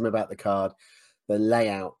criticism about the card, the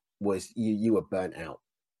layout was you were burnt out,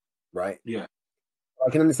 right? Yeah. I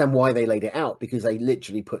can understand why they laid it out, because they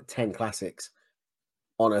literally put 10 classics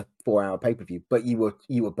on a 4-hour pay-per-view, but you were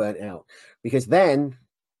burnt out, because then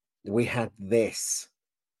we had this.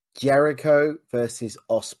 Jericho versus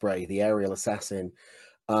Ospreay, the aerial assassin.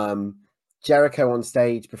 Jericho on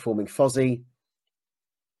stage performing Fozzy.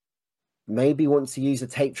 Maybe wants to use a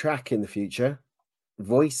tape track in the future.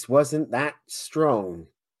 Voice wasn't that strong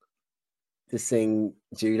to sing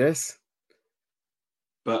Judas.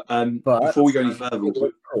 But before we go any further,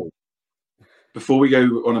 before we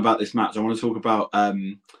go on about this match, I want to talk about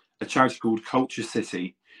a charity called Culture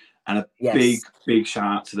City. And a big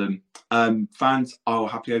shout out to them. Fans, I'll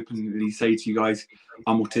happily openly say to you guys,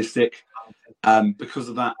 I'm autistic. Because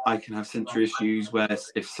of that, I can have sensory issues where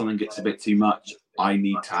if something gets a bit too much, I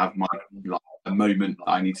need to have a moment that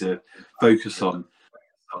I need to focus on.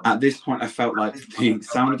 At this point, I felt like the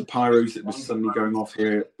sound of the pyros that was suddenly going off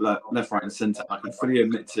here, left, right, and centre. I can fully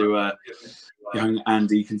admit to young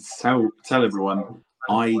Andy, can tell everyone,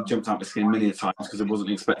 I jumped out my skin many times because I wasn't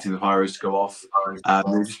expecting the pyros to go off. They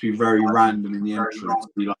would just be very random in the entrance.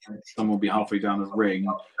 Be like someone would be halfway down the ring,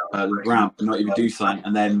 the ramp, and not even do something,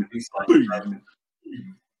 and then boom.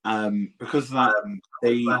 Because of that,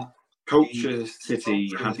 the Culture City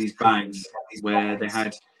had these bags where they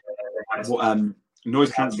had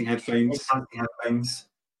noise cancelling headphones,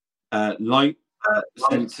 light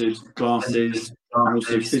censored glasses, and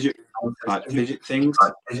also fidget things.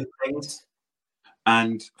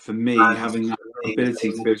 And for me, having that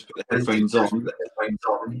ability to be able to put the headphones on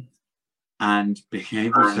and being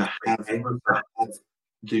able to have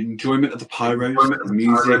the enjoyment of the pyros, the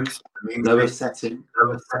music, lower setting,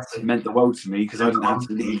 meant the world to me because I didn't have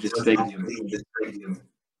to leave the stadium.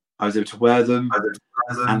 I was able to wear them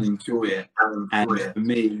and enjoy it. And for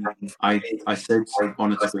me, I said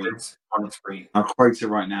on a tweet, I'll quote it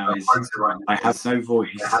right now, is I have no voice,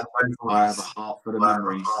 I have a heart full of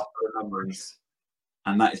memories.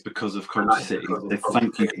 And that is because of Culture City. So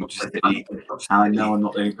thank you, Culture City. And I know I'm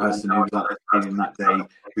not the only person who was at the stadium that day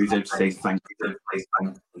who's able to say thank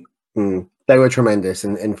you. They were tremendous,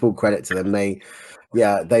 and full credit to them.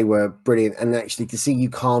 They were brilliant. And actually, to see you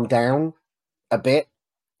calm down a bit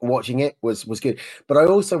watching it was good. But I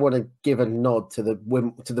also want to give a nod to the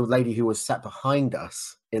lady who was sat behind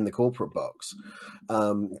us in the corporate box,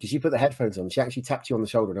 because you put the headphones on. She actually tapped you on the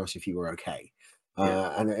shoulder and asked if you were okay.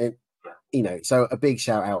 So a big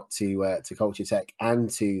shout out to Culture Tech and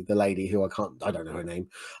to the lady who I don't know her name,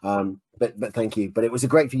 but thank you. But it was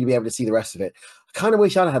great for you to be able to see the rest of it. I kind of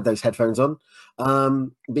wish I'd had those headphones on,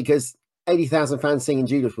 because 80,000 fans singing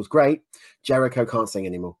Judas was great. Jericho can't sing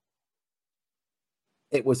anymore.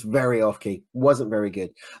 It was very off key, wasn't very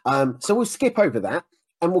good. So we'll skip over that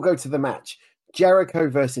and we'll go to the match. Jericho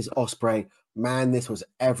versus Ospreay. Man, this was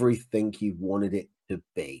everything you wanted it to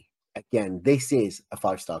be. Again, this is a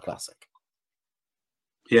 5-star classic.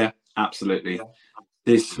 Yeah, absolutely.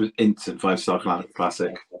 This was instant 5-star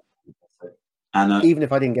classic. And even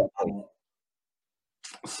if I didn't get paid.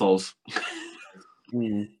 Soz.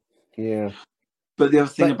 Yeah. But the other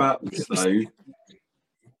thing about this, though,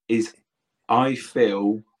 is I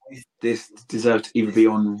feel this deserved to either be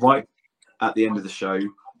on right at the end of the show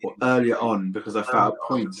or earlier on, because I felt at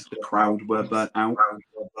points the crowd were burnt out,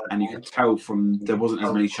 and you could tell there wasn't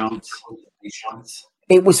as many chants.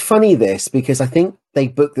 It was funny because I think they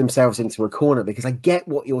booked themselves into a corner, because I get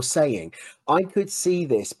what you're saying. I could see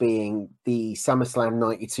this being the SummerSlam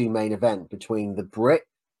 92 main event between the Brit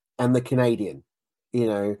and the Canadian.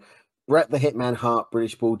 Bret the Hitman Hart,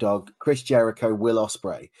 British Bulldog, Chris Jericho, Will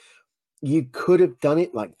Ospreay. You could have done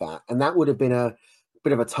it like that, and that would have been a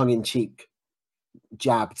bit of a tongue-in-cheek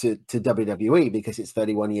jab to WWE, because it's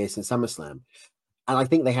 31 years since SummerSlam. And I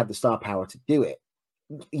think they had the star power to do it.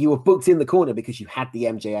 You were booked in the corner because you had the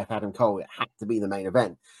MJF Adam Cole. It had to be the main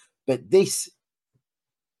event. But this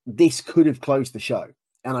could have closed the show,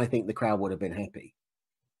 and I think the crowd would have been happy.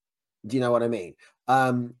 Do you know what I mean?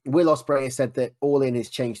 Will Ospreay has said that All In has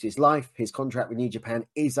changed his life. His contract with New Japan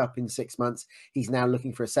is up in 6 months. He's now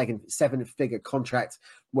looking for a seven-figure contract,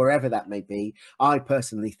 wherever that may be. I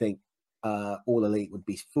personally think All Elite would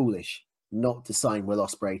be foolish not to sign Will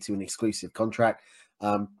Ospreay to an exclusive contract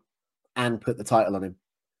and put the title on him.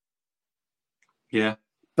 Yeah.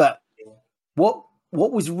 But what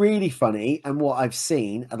was really funny, and what I've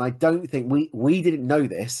seen, and I don't think we didn't know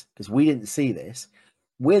this because we didn't see this,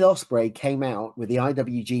 Will Ospreay came out with the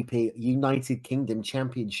IWGP United Kingdom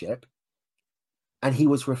Championship, and he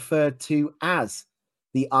was referred to as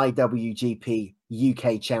the IWGP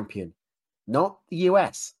UK Champion, not the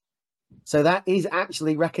US. So that is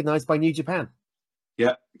actually recognized by New Japan.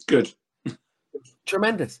 Yeah, good.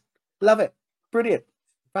 Tremendous. Love it. Brilliant.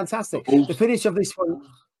 Fantastic. The finish of this one.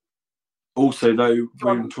 Also, though,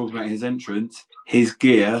 when we're talking about his entrance, his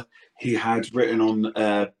gear, he had written on,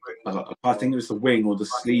 I think it was the wing or the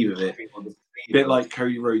sleeve of it, a bit like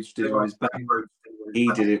Cody Rhodes did on his back. He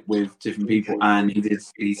did it with different people, and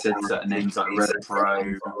he said certain names like Red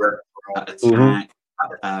Pro, Attack,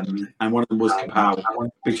 and one of them was Kapow.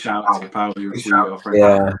 Big shout out to Kapow.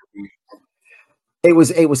 Yeah. It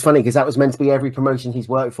was funny because that was meant to be every promotion he's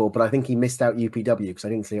worked for, but I think he missed out UPW because I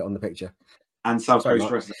didn't see it on the picture. And South Coast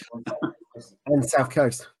Wrestling. And South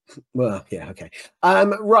Coast. Well, yeah, okay.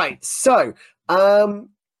 Right. So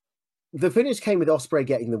the finish came with Ospreay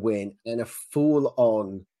getting the win and a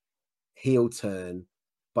full-on heel turn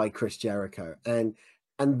by Chris Jericho. And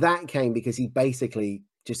that came because he basically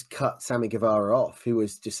just cut Sammy Guevara off, who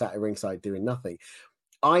was just sat at ringside doing nothing.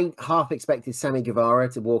 I half expected Sammy Guevara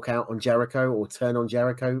to walk out on Jericho or turn on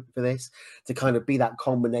Jericho for this, to kind of be that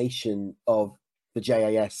combination of the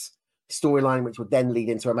JAS storyline, which would then lead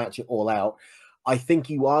into a match at All Out. I think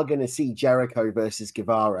you are going to see Jericho versus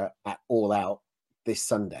Guevara at All Out this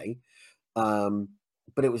Sunday.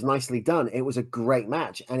 But it was nicely done. It was a great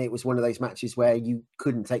match, and it was one of those matches where you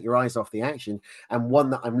couldn't take your eyes off the action, and one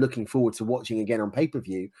that I'm looking forward to watching again on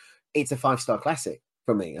pay-per-view. It's a 5-star classic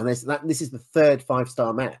for me, and this is the third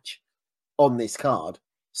 5-star match on this card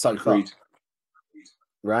so far.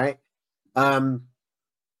 Right?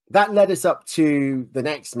 That led us up to the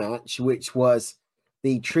next match, which was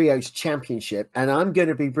the Trios Championship, and I'm going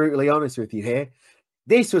to be brutally honest with you here.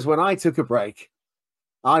 This was when I took a break.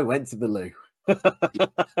 I went to the loo.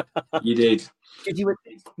 You did.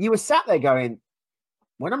 You were sat there going,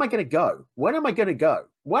 when am I going to go? When am I going to go?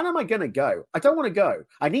 When am I going to go? I don't want to go.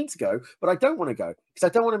 I need to go, but I don't want to go because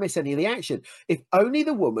I don't want to miss any of the action. If only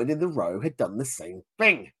the woman in the row had done the same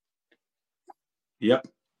thing. Yep.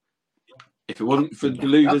 If it wasn't for the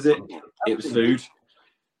loo visit, it was food.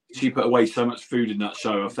 She put away so much food in that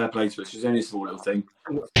show. A fair play to her. She's only a small little thing.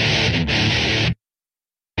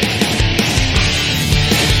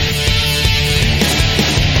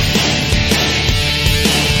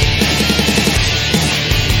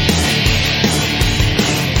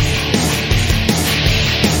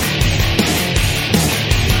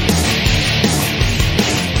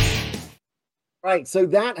 Right, so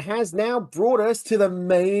that has now brought us to the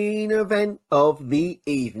main event of the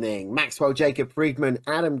evening. Maxwell Jacob Friedman,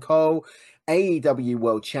 Adam Cole, AEW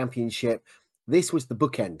World Championship. This was the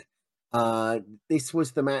bookend. This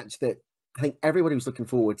was the match that I think everybody was looking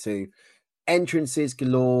forward to. Entrances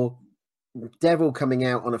galore. Devil coming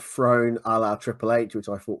out on a throne a la Triple H, which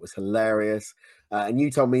I thought was hilarious. And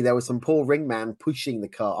you told me there was some poor ring man pushing the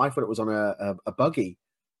car. I thought it was on a buggy.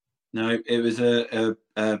 No, it was a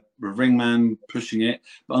ring man pushing it.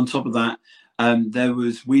 But on top of that,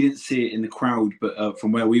 we didn't see it in the crowd, but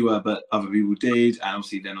from where we were, but other people did. And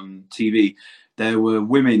obviously then on TV, there were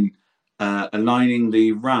women aligning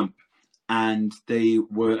the ramp, and they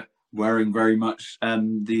were wearing very much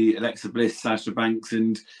the Alexa Bliss, Sasha Banks,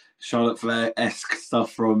 and Charlotte Flair-esque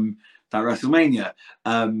stuff from that WrestleMania.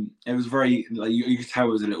 It was very, like, you could tell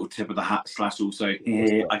it was a little tip of the hat / also,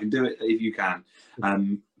 here, I can do it if you can.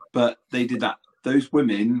 But they did that. Those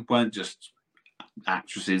women weren't just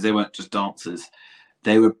actresses. They weren't just dancers.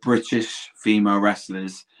 They were British female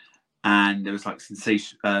wrestlers. And there was like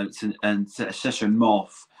Sensation and Session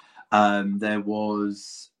Moth. There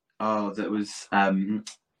was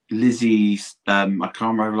Lizzie. I can't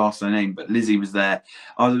remember her last name, but Lizzie was there.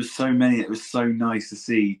 Oh, there was so many. It was so nice to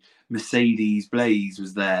see. Mercedes Blaze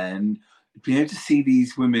was there, and being able to see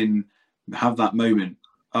these women have that moment.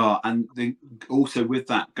 And also with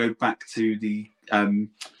that, go back to the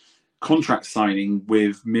contract signing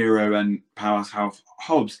with Miro and Powerhouse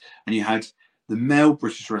Hobbs, and you had the male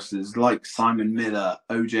British wrestlers like Simon Miller,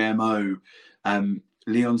 OJMO,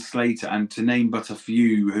 Leon Slater, and to name but a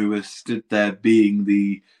few, who were stood there being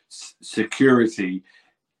the security.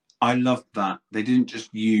 I loved that. They didn't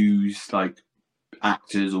just use like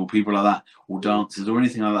actors or people like that or dancers or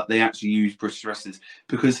anything like that. They actually used British wrestlers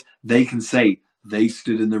because they can say they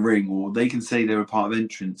stood in the ring, or they can say they were part of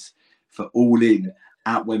entrance for All In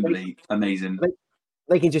at Wembley. Amazing.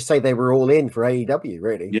 They can just say they were all in for AEW,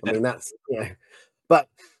 really. Yeah. I mean, that's, yeah. But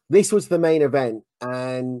this was the main event,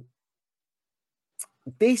 and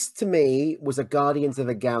this to me was a Guardians of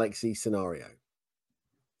the Galaxy scenario.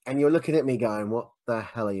 And you're looking at me going, what the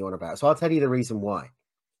hell are you on about? So I'll tell you the reason why.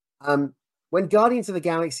 When Guardians of the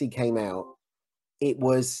Galaxy came out, it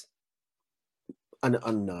was an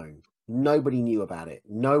unknown. Nobody knew about it.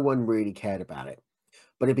 No one really cared about it.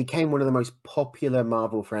 But it became one of the most popular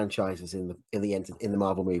Marvel franchises in the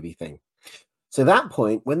Marvel movie thing. So at that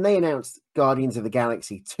point, when they announced Guardians of the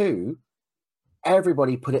Galaxy 2,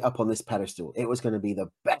 everybody put it up on this pedestal. It was going to be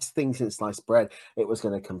the best thing since sliced bread. It was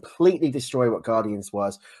going to completely destroy what Guardians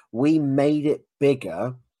was. We made it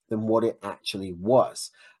bigger than what it actually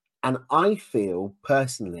was. And I feel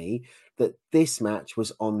personally that this match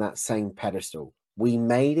was on that same pedestal. We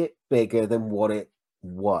made it bigger than what it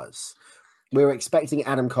was. We were expecting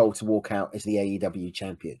Adam Cole to walk out as the AEW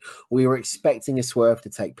champion. We were expecting a swerve to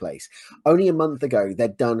take place. Only a month ago,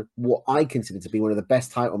 they'd done what I consider to be one of the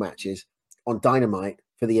best title matches on Dynamite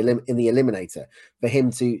in the Eliminator, for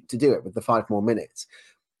him to do it with the 5 more minutes.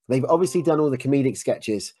 They've obviously done all the comedic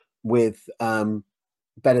sketches with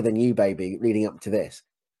Better Than You, Baby, leading up to this.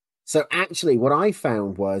 So actually what I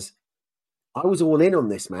found was I was all in on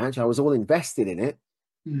this match. I was all invested in it,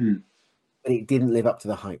 but it didn't live up to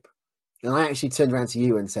the hype. And I actually turned around to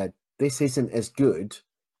you and said, "This isn't as good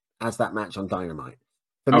as that match on Dynamite."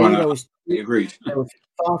 For me, there was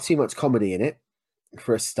far too much comedy in it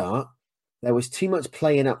for a start. There was too much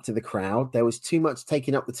playing up to the crowd. There was too much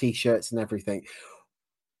taking up the t-shirts and everything.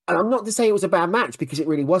 And I'm not to say it was a bad match, because it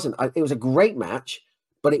really wasn't. It was a great match,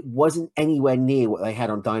 but it wasn't anywhere near what they had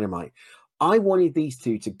on Dynamite. I wanted these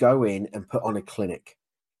two to go in and put on a clinic.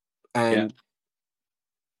 And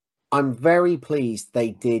I'm very pleased they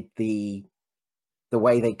did the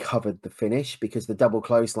way they covered the finish, because the double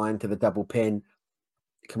clothesline to the double pin.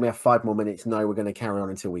 Can we have 5 more minutes? No, we're going to carry on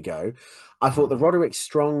until we go. I thought the Roderick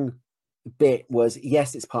Strong bit was,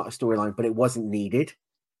 yes, it's part of storyline, but it wasn't needed.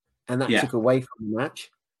 And that took away from the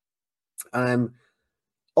match.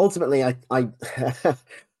 Ultimately, I'm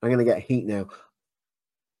going to get heat now.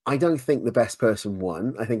 I don't think the best person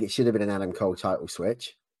won. I think it should have been an Adam Cole title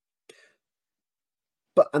switch.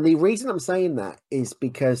 And the reason I'm saying that is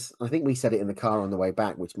because I think we said it in the car on the way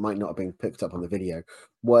back, which might not have been picked up on the video,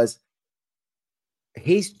 was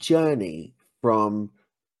his journey from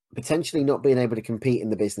potentially not being able to compete in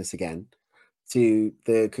the business again to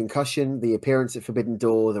the concussion, the appearance at Forbidden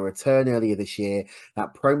Door, the return earlier this year,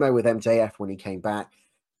 that promo with MJF when he came back.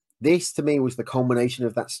 This, to me, was the culmination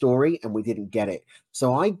of that story, and we didn't get it.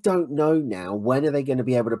 So I don't know now, when are they going to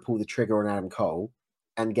be able to pull the trigger on Adam Cole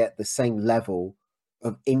and get the same level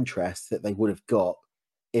of interest that they would have got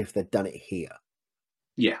if they'd done it here?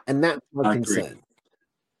 Yeah. And that's my concern. Agree.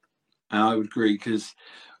 And I would agree, because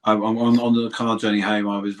I'm on the car journey home,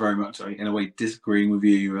 I was very much, in a way, disagreeing with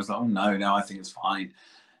you. I was like, oh, no, I think it's fine.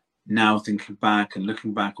 Now, thinking back and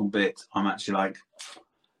looking back on bits, I'm actually like,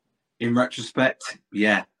 in retrospect,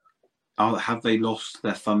 yeah. Have they lost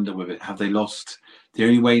their thunder with it? Have they lost? The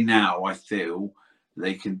only way now I feel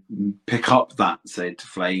they can pick up that said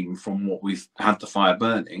flame from what we've had the fire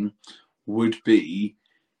burning would be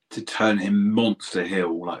to turn him monster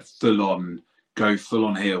heel, like go full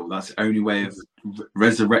on heel. That's the only way of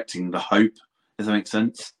resurrecting the hope. Does that make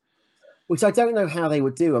sense? Which I don't know how they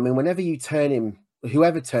would do. I mean, whenever you turn him,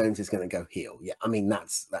 whoever turns is going to go heel. Yeah, I mean,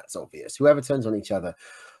 that's obvious. Whoever turns on each other.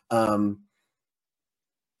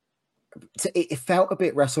 It felt a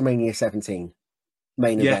bit WrestleMania 17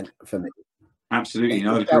 main event for me. Absolutely,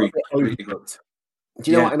 I agree.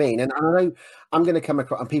 Do you know what I mean? And I know I'm going to come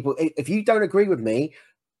across, and people, if you don't agree with me,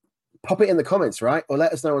 pop it in the comments, right? Or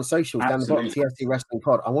let us know on socials down the bottom, TFC Wrestling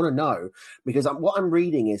Pod. I want to know, because what I'm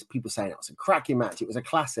reading is people saying it was a cracking match. It was a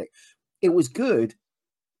classic. It was good,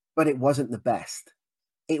 but it wasn't the best.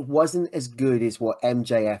 It wasn't as good as what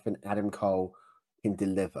MJF and Adam Cole can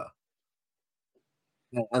deliver.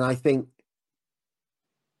 And I think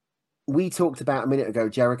we talked about a minute ago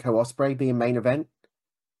Jericho Ospreay being main event.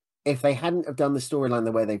 If they hadn't have done the storyline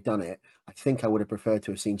the way they've done it, I think I would have preferred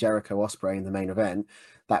to have seen Jericho Ospreay in the main event,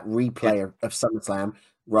 that replay of SummerSlam,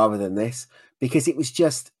 rather than this, because it was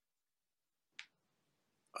just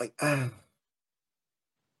like it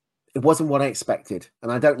wasn't what I expected.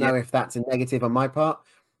 And I don't know if that's a negative on my part.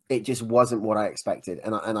 It just wasn't what I expected.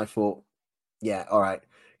 And I thought, yeah, all right,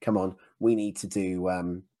 come on. We need to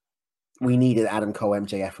do we needed Adam Cole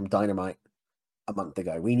MJF from Dynamite a month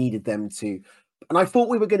ago. We needed them to, and I thought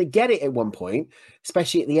we were going to get it at one point,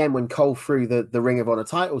 especially at the end when Cole threw the Ring of Honor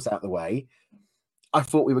titles out the way. I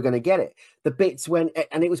thought we were going to get it. The bits when,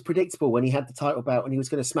 and it was predictable when he had the title belt and he was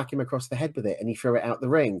going to smack him across the head with it and he threw it out the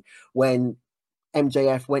ring. When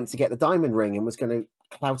MJF went to get the diamond ring and was going to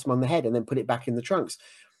clout him on the head and then put it back in the trunks.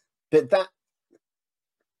 But that,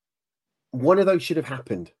 one of those should have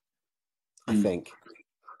happened, I think.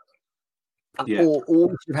 Or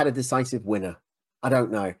we should have had a decisive winner. I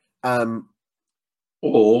don't know.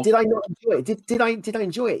 Or did I not enjoy it? Did I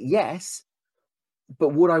enjoy it? Yes. But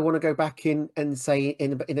would I want to go back in and say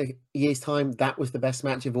in a year's time that was the best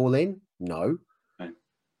match of All In? No.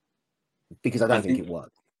 Because I don't think it was.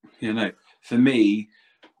 You know, for me,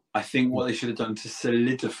 I think what they should have done to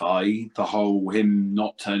solidify the whole him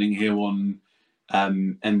not turning heel on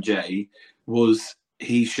MJ was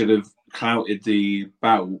he should have clouted the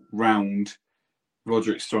belt round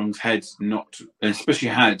Roderick Strong's head, not especially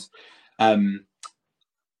had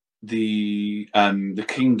the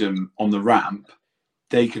Kingdom on the ramp.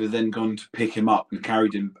 They could have then gone to pick him up and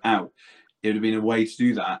carried him out. It would have been a way to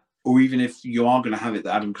do that. Or even if you are going to have it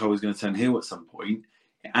that Adam Cole is going to turn heel at some point,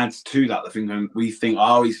 it adds to that. The thing we think,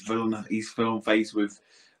 oh, he's full on face with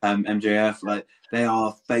MJF. Like, they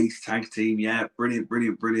are face tag team. Yeah, brilliant.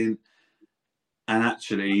 And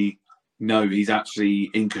actually, no, he's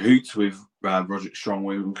actually in cahoots with Roderick Strong.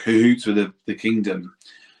 We're in cahoots with the Kingdom.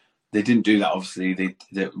 They didn't do that, obviously.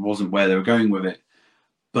 That wasn't where they were going with it.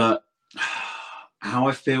 But how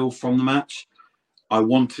I feel from the match, I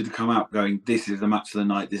wanted to come out going, this is the match of the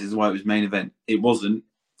night. This is why it was main event. It wasn't.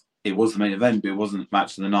 It was the main event, but it wasn't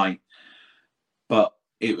match of the night. But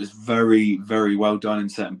it was very, very well done in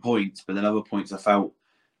certain points. But then other points I felt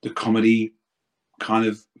the comedy kind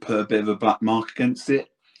of put a bit of a black mark against it.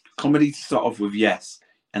 Comedy to start off with, yes.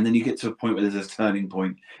 And then you get to a point where there's a turning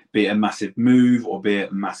point, be it a massive move or be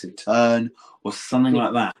it a massive turn or something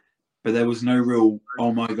like that. But there was no real,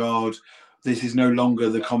 oh my God, this is no longer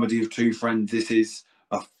the comedy of two friends. This is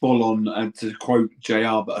a full-on, to quote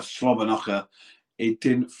JR, but a slobber knocker. It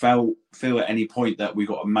didn't feel at any point that we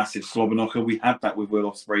got a massive slobber knocker. We had that with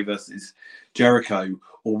Will Ospreay versus Jericho,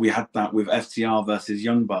 or we had that with FTR versus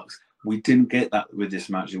Young Bucks. We didn't get that with this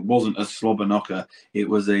match. It wasn't a slobber knocker. It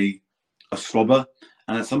was a slobber,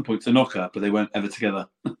 and at some points a knocker, but they weren't ever together.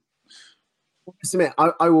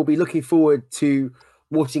 I will be looking forward to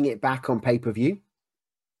watching it back on pay-per-view.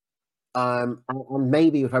 And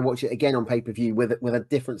maybe if I watch it again on pay-per-view with a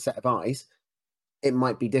different set of eyes, it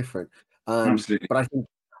might be different. Absolutely. But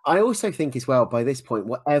I also think as well, by this point,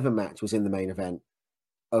 whatever match was in the main event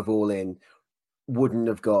of All In wouldn't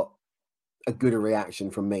have got a gooder reaction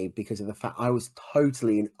from me because of the fact I was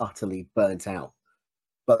totally and utterly burnt out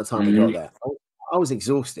by the time we got there. I was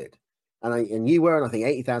exhausted, and you were, and I think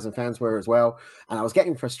 80,000 fans were as well. And I was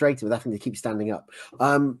getting frustrated with having to keep standing up,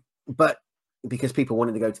 but because people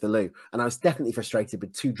wanted to go to the loo, and I was definitely frustrated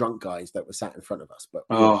with two drunk guys that were sat in front of us. But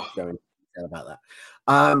we won't go into detail about that.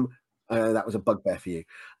 That was a bugbear for you.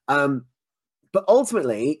 But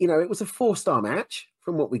ultimately, it was a 4-star match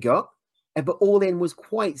from what we got. But All In was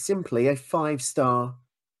quite simply a 5-star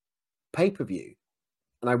pay-per-view.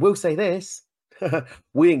 And I will say this,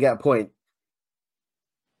 we didn't get a point.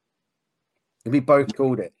 We both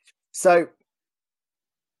called it. So,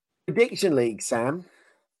 Prediction League, Sam.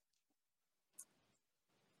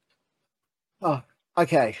 Oh,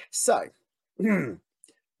 okay. So,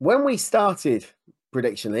 when we started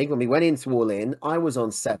Prediction League, when we went into All In, I was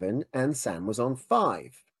on 7 and Sam was on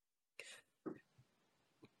 5.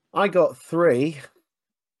 I got 3.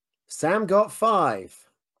 Sam got 5,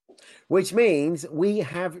 which means we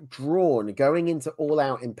have drawn going into All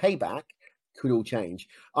Out in Payback. Could all change.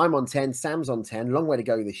 I'm on 10. Sam's on 10. Long way to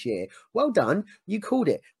go this year. Well done. You called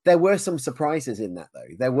it. There were some surprises in that,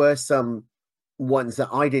 though. There were some ones that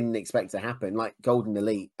I didn't expect to happen, like Golden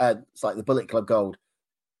Elite. It's like the Bullet Club Gold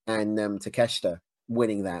and Takeshita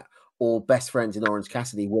winning that, or Best Friends in Orange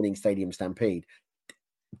Cassidy winning Stadium Stampede.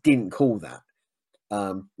 Didn't call that.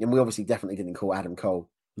 And we obviously definitely didn't call Adam Cole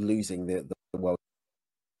losing the world.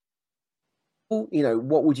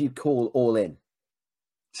 What would you call All In?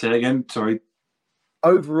 Say it again, sorry.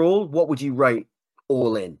 Overall, what would you rate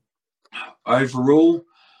All In? Overall,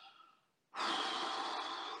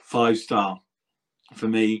 5-star for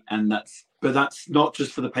me, and that's not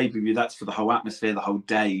just for the pay-per-view, that's for the whole atmosphere, the whole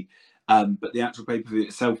day. But the actual pay-per-view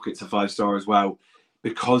itself gets a 5-star as well,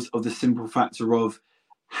 because of the simple factor of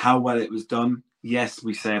how well it was done. Yes,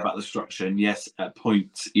 we say about the structure, and yes, at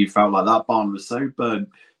points you felt like that barn was so burnt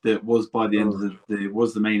that it was by the end of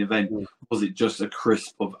the main event. Was it just a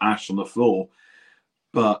crisp of ash on the floor?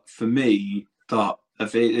 But for me,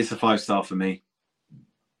 it's a 5-star for me.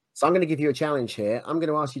 So I'm going to give you a challenge here. I'm going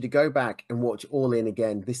to ask you to go back and watch All In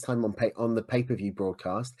again, this time on the pay-per-view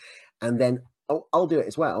broadcast, and then I'll do it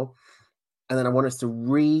as well. And then I want us to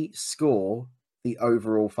re-score the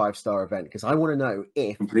overall 5-star event, because I want to know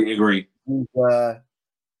if completely agree. We were,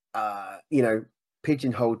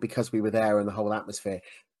 pigeonholed because we were there and the whole atmosphere.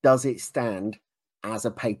 Does it stand as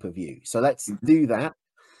a pay-per-view? So let's do that.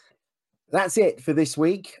 That's it for this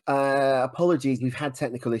week. Apologies, we've had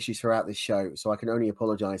technical issues throughout this show, so I can only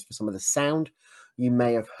apologize for some of the sound you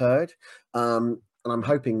may have heard. And I'm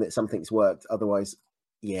hoping that something's worked. Otherwise,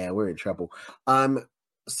 yeah, we're in trouble.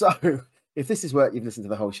 So if this has worked, you've listened to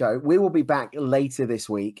the whole show. We will be back later this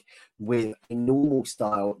week with a normal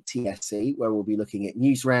style TSC, where we'll be looking at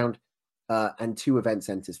News Round and 2 event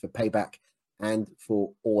centers for Payback and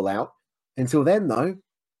for All Out. Until then, though,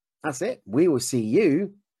 that's it. We will see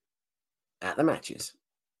you at the matches.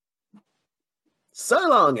 So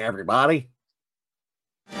long, everybody.